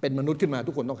เป็นมนุษย์ขึ้นมา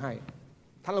ทุกคนต้องให้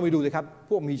ท่านลองไปดูสิครับ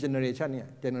พวกมีเจเนอเรชันเนี่ย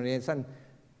เจเนอเรชัน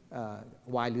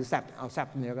Y หรือ Z เอา Z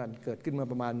เนี่ยกันเกิดขึ้นมา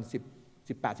ประมาณ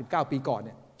18-19 ปีก่อนเ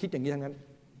นี่ยคิดอย่างนี้ทั้งนั้น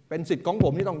เป็นสิทธิ์ของผ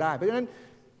มที่ต้องได้เพราะฉะนั้น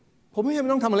ผมไม่จำเป็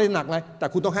นต้องทำอะไรหนักเลยแต่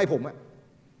คุณต้องให้ผมอะ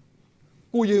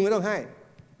กู้ยืมก็ต้องให้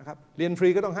นะครับเรียนฟรี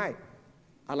ก็ต้องให้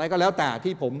อะไรก็แล้วแต่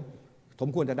ที่ผมสม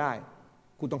ควรจะได้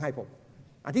คุณต้องให้ผม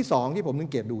อันที่2ที่ผมสัง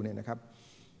เกตดูเนี่ยนะครับ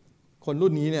คนรุ่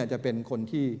นนี้เนี่ยจะเป็นคน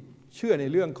ที่เชื่อใน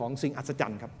เรื่องของสิ่งอัศจร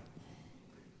รย์ครับ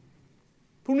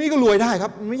พรุ่งนี้ก็รวยได้ครั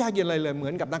บไม่ยากเย็นอะไรเลยเหมื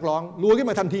อนกับนักร้องรวยขึ้น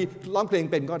มาทันทีร้องเพลง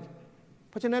เป็นก็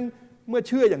เพราะฉะนั้นเมื่อเ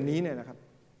ชื่ออย่างนี้เนี่ยนะครับ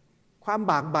ความ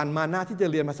บากบั่นมานะที่จะ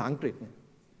เรียนภาษาอังกฤษเนี่ย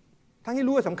ทั้งที่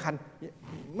รู้ว่าสำคัญ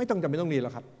ไม่ต้องจำเป็นต้องเรียนหร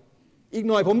อกครับอีก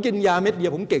หน่อยผมกินยาเม็ดเดีย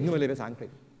วผมเก่งขึ้นมาเลยภาษาอังกฤ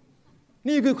ษ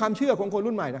นี่คือความเชื่อของคน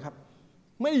รุ่นใหม่นะครับ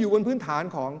ไม่ได้อยู่บนพื้นฐาน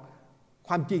ของค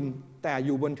วามจริงแต่อ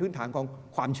ยู่บนพื้นฐานของ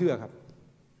ความเชื่อครับ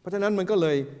เพราะฉะนั้นมันก็เล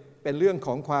ยเป็นเรื่องข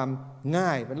องความง่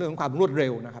ายเป็นเรื่องของความรวดเร็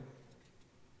วนะครับ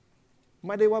ไ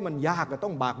ม่ได้ว่ามันยากต้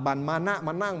องบากบั่นมานะม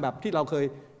านั่งแบบที่เราเ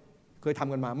คยท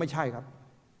ำกันมาไม่ใช่ครับ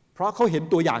เพราะเขาเห็น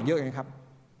ตัวอย่างเยอะไงครับ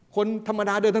คนธรรม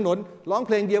ดาเดินถนนร้องเ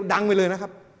พลงเดียวดังไปเลยนะครั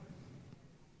บ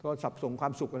ก็สับส่งควา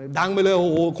มสุขกันเลยดังไปเลยโอ้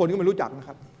โหคนก็ไม่รู้จักนะค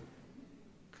รับ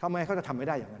ทำไมเขาจะทำไม่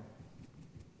ได้อย่างนั้น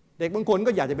เด็กบางคน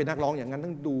ก็อยากจะเป็นนักร้องอย่างนั้นต้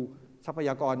องดูทรัพย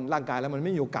ากรร่างกายแล้วมันไ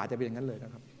ม่มีโอกาสจะเป็นอย่างนั้นเลยน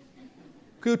ะครับ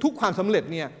คือทุกความสำเร็จ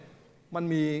เนี่ยมัน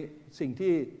มีสิ่ง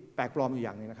ที่แปลกปลอมอยู่อ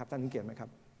ย่างนึงนะครับท่านสังเกตไหมครับ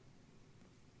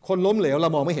คนล้มเหลวเรา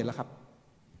มองไม่เห็นแล้วครับ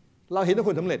เราเห็นแต่ค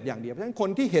นสำเร็จอย่างเดียวเพราะฉะนั้นคน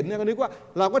ที่เห็นเนี่ยก็นึกว่า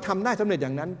เราก็ทำได้สำเร็จอย่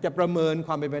างนั้นจะประเมินค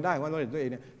วามเป็นไปได้ของความสำเร็จตัวเอ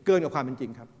งเนี่ยเกินกับความเป็นจริ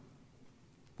งครับ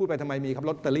พูดไปทำไมมีครับ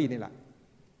ลอตเตอรี่นี่แหละ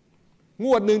ง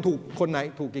วดหนึ่งถูกคนไหน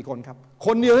ถูกกี่คนครับค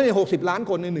นเดียวนี่60 ล้าน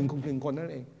คนในหนึ่งคนนั่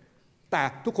นเองแต่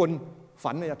ทุกคน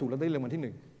ฝันว่าจะถูกลอตเตอรี่รางวัลที่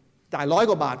1จ่าย100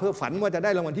 กว่าบาทเพื่อฝันว่าจะได้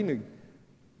รางวัลที่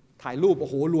1ถ่ายรูปโอ้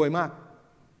โหรวยมาก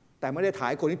แต่ไม่ได้ถ่า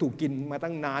ยคนที่ถูกกินมา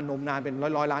ตั้งนานนมนานเป็น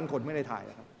ร้อยล้านคนไม่ได้ถ่าย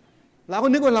นะครับเราก็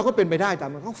นึกว่าเราก็เป็นไปได้ตา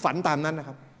มเขาฝันตามนั้นนะค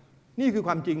รับนี่คือค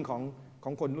วามจริงข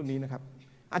องคนรุ่นนี้นะครับ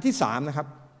อันที่3นะครับ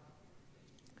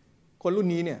คนรุ่น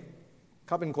นี้เนี่ยเ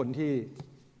ขาเป็นคนที่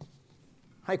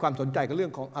ให้ความสนใจกับเรื่อ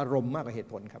งของอารมณ์มากกว่าเหตุ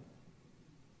ผลครับ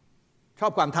ชอ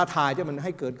บความท้าทายที่มันใ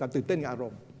ห้เกิดการตื่นเต้นกับอาร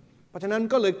มณ์เพราะฉะนั้น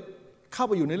ก็เลยเข้า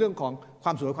ไปอยู่ในเรื่องของคว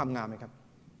ามสวยความงามนะครับ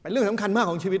เป็นเรื่องสำคัญมาก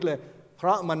ของชีวิตเลยเพร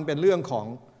าะมันเป็นเรื่องของ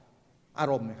อา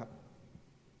รมณ์นะครับ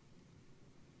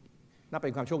น่าเป็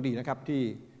นความโชคดีนะครับที่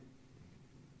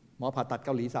หมอผ่าตัดเก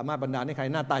าหลีสามารถบรรดาให้ใคร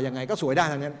หน้าตายังไงก็สวยได้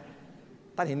ทั้งนั้น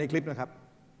ท่านเห็นในคลิปนะครับ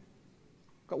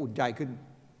ก็อุ่นใจขึ้น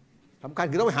สำคัญ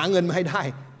คือต้องไปหาเงินมาให้ได้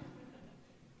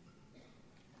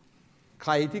ใค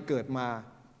รที่เกิดมา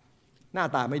หน้า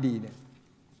ตาไม่ดีเนี่ย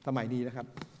สมัยนี้นะครับ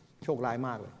โชคร้ายม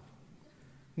ากเลย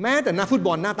แม้แต่นักฟุตบ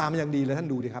อลหน้าตามันยังดีเลยท่าน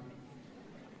ดูดิครับ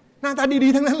หน้าตาดี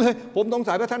ๆทั้งนั้นเลยผมสง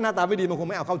สัยว่าท่านหน้าตาไม่ดีมันคง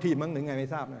ไม่เอาเข้าทีมมั้งหรือไงไม่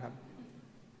ทราบนะครับ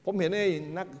ผมเห็นไอ้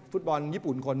นักฟุตบอลญี่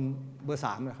ปุ่นคนเบอร์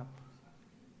 3นะครับ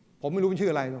ผมไม่รู้มันชื่อ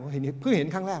อะไรเพิ่งเห็น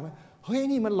ครั้งแรกนะเฮ้ย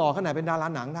นี่มันหล่อขนาดเป็นดารา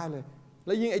หนังได้เลยแ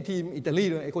ล้วยิ่งไอ้ทีมอิตาลี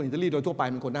ด้วยไอ้คนอิตาลีโดยทั่วไป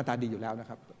มันคนหน้าตาดีอยู่แล้วนะ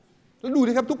ครับแล้วดู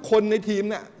ดิครับทุกคนในทีม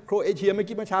เนี่ยโครเอเชียไม่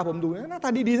คิดมาชาผมดูหน้าตา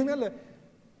ดีๆทั้งนั้นเลย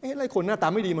ไอ้คนหน้าตา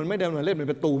ไม่ดีมันไม่ได้มาเล่นเป็น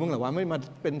ประตูมั้งเหรอวะไม่มา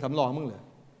เป็นสำรองมั้งเหรอ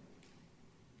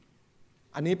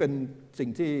อันนี้เป็นสิ่ง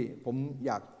ที่ผมอ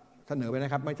ยากเสนอไปน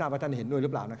ะครับไม่ทราบว่าท่านเห็นด้วยหรื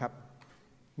อเปล่านะครับ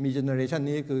มีเจเนอเรชัน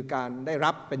นี้คือการได้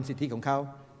รับเป็นสิทธิของเขา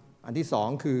อันที่สอง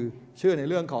คือเชื่อใน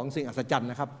เรื่องของสิ่งอัศจรรย์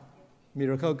นะครับมิ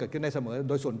ราเคิลเกิดขึ้นได้เสมอ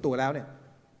โดยส่วนตัวแล้วเนี่ย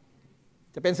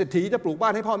จะเป็นเศรษฐีจะปลูกบ้า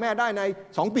นให้พ่อแม่ได้ใน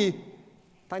2 ปี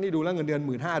ท่านนี่ดูแล้วเงินเดือน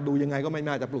 15,000 ดูยังไงก็ไม่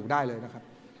น่าจะปลูกได้เลยนะครับ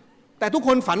แต่ทุกค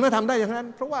นฝันว่าทำได้อย่างนั้น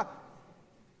เพราะว่า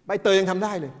ใบเตยยังทำไ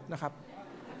ด้เลยนะครับ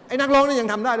ไอ้นักร้องนี่ยัง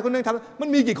ทำได้แล้วคนนึงทำมัน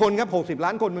มีกี่คนครับ60 ล้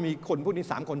านคนมันมีคนพวกนี้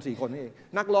3 คน 4 คนนี่เอง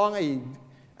นักร้องไ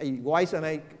อ้ voice ใน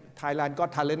Thailand Got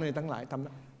Talent อะไรทั้งหลายทำไ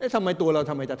ด้ทำไมตัวเรา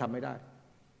ทำไมจะทำไม่ได้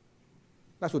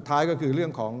และสุดท้ายก็คือเรื่อ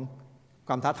งของค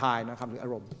วามท้าทายนะครับหรืออา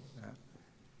รมณ์นะ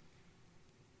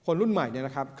คนรุ่นใหม่เนี่ยน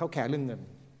ะครับเขาแคร์เรื่องเงิน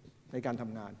ในการท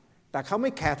ำงานแต่เขาไ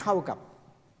ม่แคร์เท่ากับ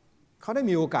เขาได้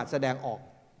มีโอกาสแสดงออก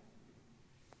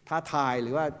ท้าทายห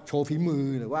รือว่าโชว์ฝีมือ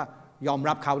หรือว่ายอม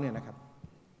รับเขาเนี่ยนะครับ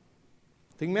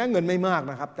ถึงแม้เงินไม่มาก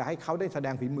นะครับแต่ให้เขาได้แสด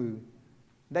งฝีมือ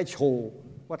ได้โชว์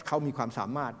ว่าเขามีความสา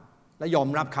มารถและยอม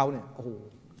รับเขาเนี่ยโอ้โห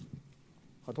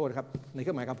ขอโทษครับในเค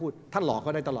รื่องหมายคำพูดท่านหลอกเข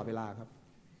าได้ตลอดเวลาครับ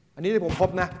อันนี้ที่ผมพบ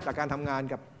นะจากการทำงาน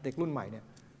กับเด็กรุ่นใหม่เนี่ย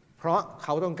เพราะเข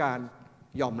าต้องการ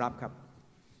ยอมรับครับ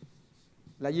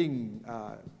และยิ่ง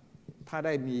ถ้าไ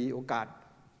ด้มีโอกาส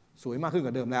สวยมากขึ้นก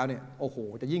ว่าเดิมแล้วเนี่ยโอ้โห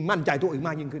จะยิ่งมั่นใจตัวเองม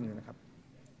ากยิ่งขึ้นเลยนะครับ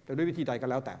แต่ด้วยวิธีใดก็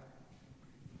แล้วแต่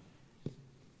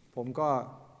ผมก็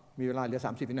มีเวลาเหลือ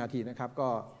30 วินาทีนะครับก็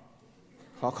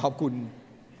ขอขอบคุณ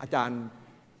อาจารย์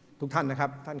ทุกท่านนะครั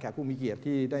บท่านแขกผู้มีเกียรติ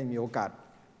ที่ได้มีโอกาส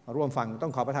มาร่วมฟังต้อ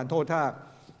งขอประทานโทษถ้า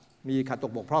มีขัดต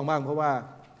กบกพร่องบ้างเพราะว่า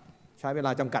ใช้เวล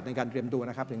าจำกัดในการเตรียมตัว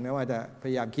นะครับถึงแม้ว่าจะพ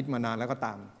ยายามคิดมานานแล้วก็ต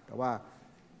ามแต่ว่า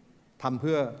ทำเ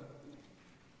พื่อ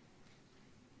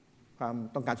ความ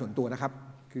ต้องการส่วนตัวนะครับ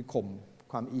คือข่ม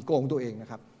ความอีโก้ของตัวเองน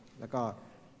ะครับแล้วก็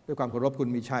ด้วยความเคารพคุณ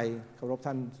มีชัยเคารพ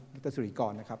ท่านดร.สิริก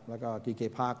รนะครับแล้วก็ทีเค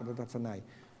ภาคดร.ทัศนัย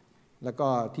แล้วก็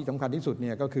ที่สำคัญที่สุดเ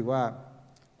นี่ยก็คือว่า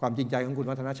ความจริงใจของคุณ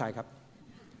วัฒนชัยครับ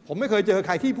ผมไม่เคยเจอใค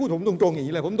รที่พูดผมตรงๆอย่าง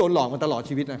นี้เลยผมโดนหลอกมาตลอด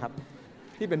ชีวิตนะครับ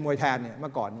ที่เป็นมวยแทนเนี่ยเมื่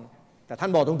อก่อนนี้แต่ท่าน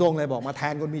บอกตรงๆเลยบอกมาแท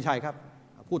นคนมีชัยครับ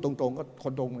พูดตรงๆก็ค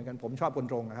นตรงเหมือนกันผมชอบคน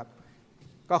ตรงนะครับ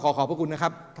ก็ขอบพระคุณนะครั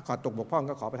บถ้าขอตกบกพร่อง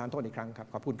ก็ขอประทานโทษอีกครั้งครับ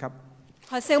ขอบคุณครับ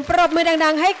ขอเสียงปรบมือดั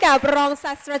งๆให้กับรองศ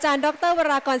าสตราจารย์ดร.ว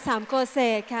รากร สามโกเศ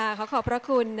ษค่ะขอบพระ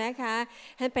คุณนะคะ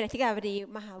ท่านเป็นอธิการบดี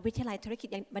มหาวิทยาลัยธุรกิจ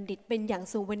บัณฑิตเป็นอย่าง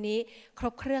สูงวันนี้คร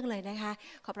บเครื่องเลยนะคะ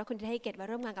ขอบพระคุณที่ให้เกียรติมา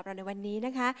ร่วมงานกับเราในวันนี้น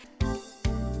ะคะ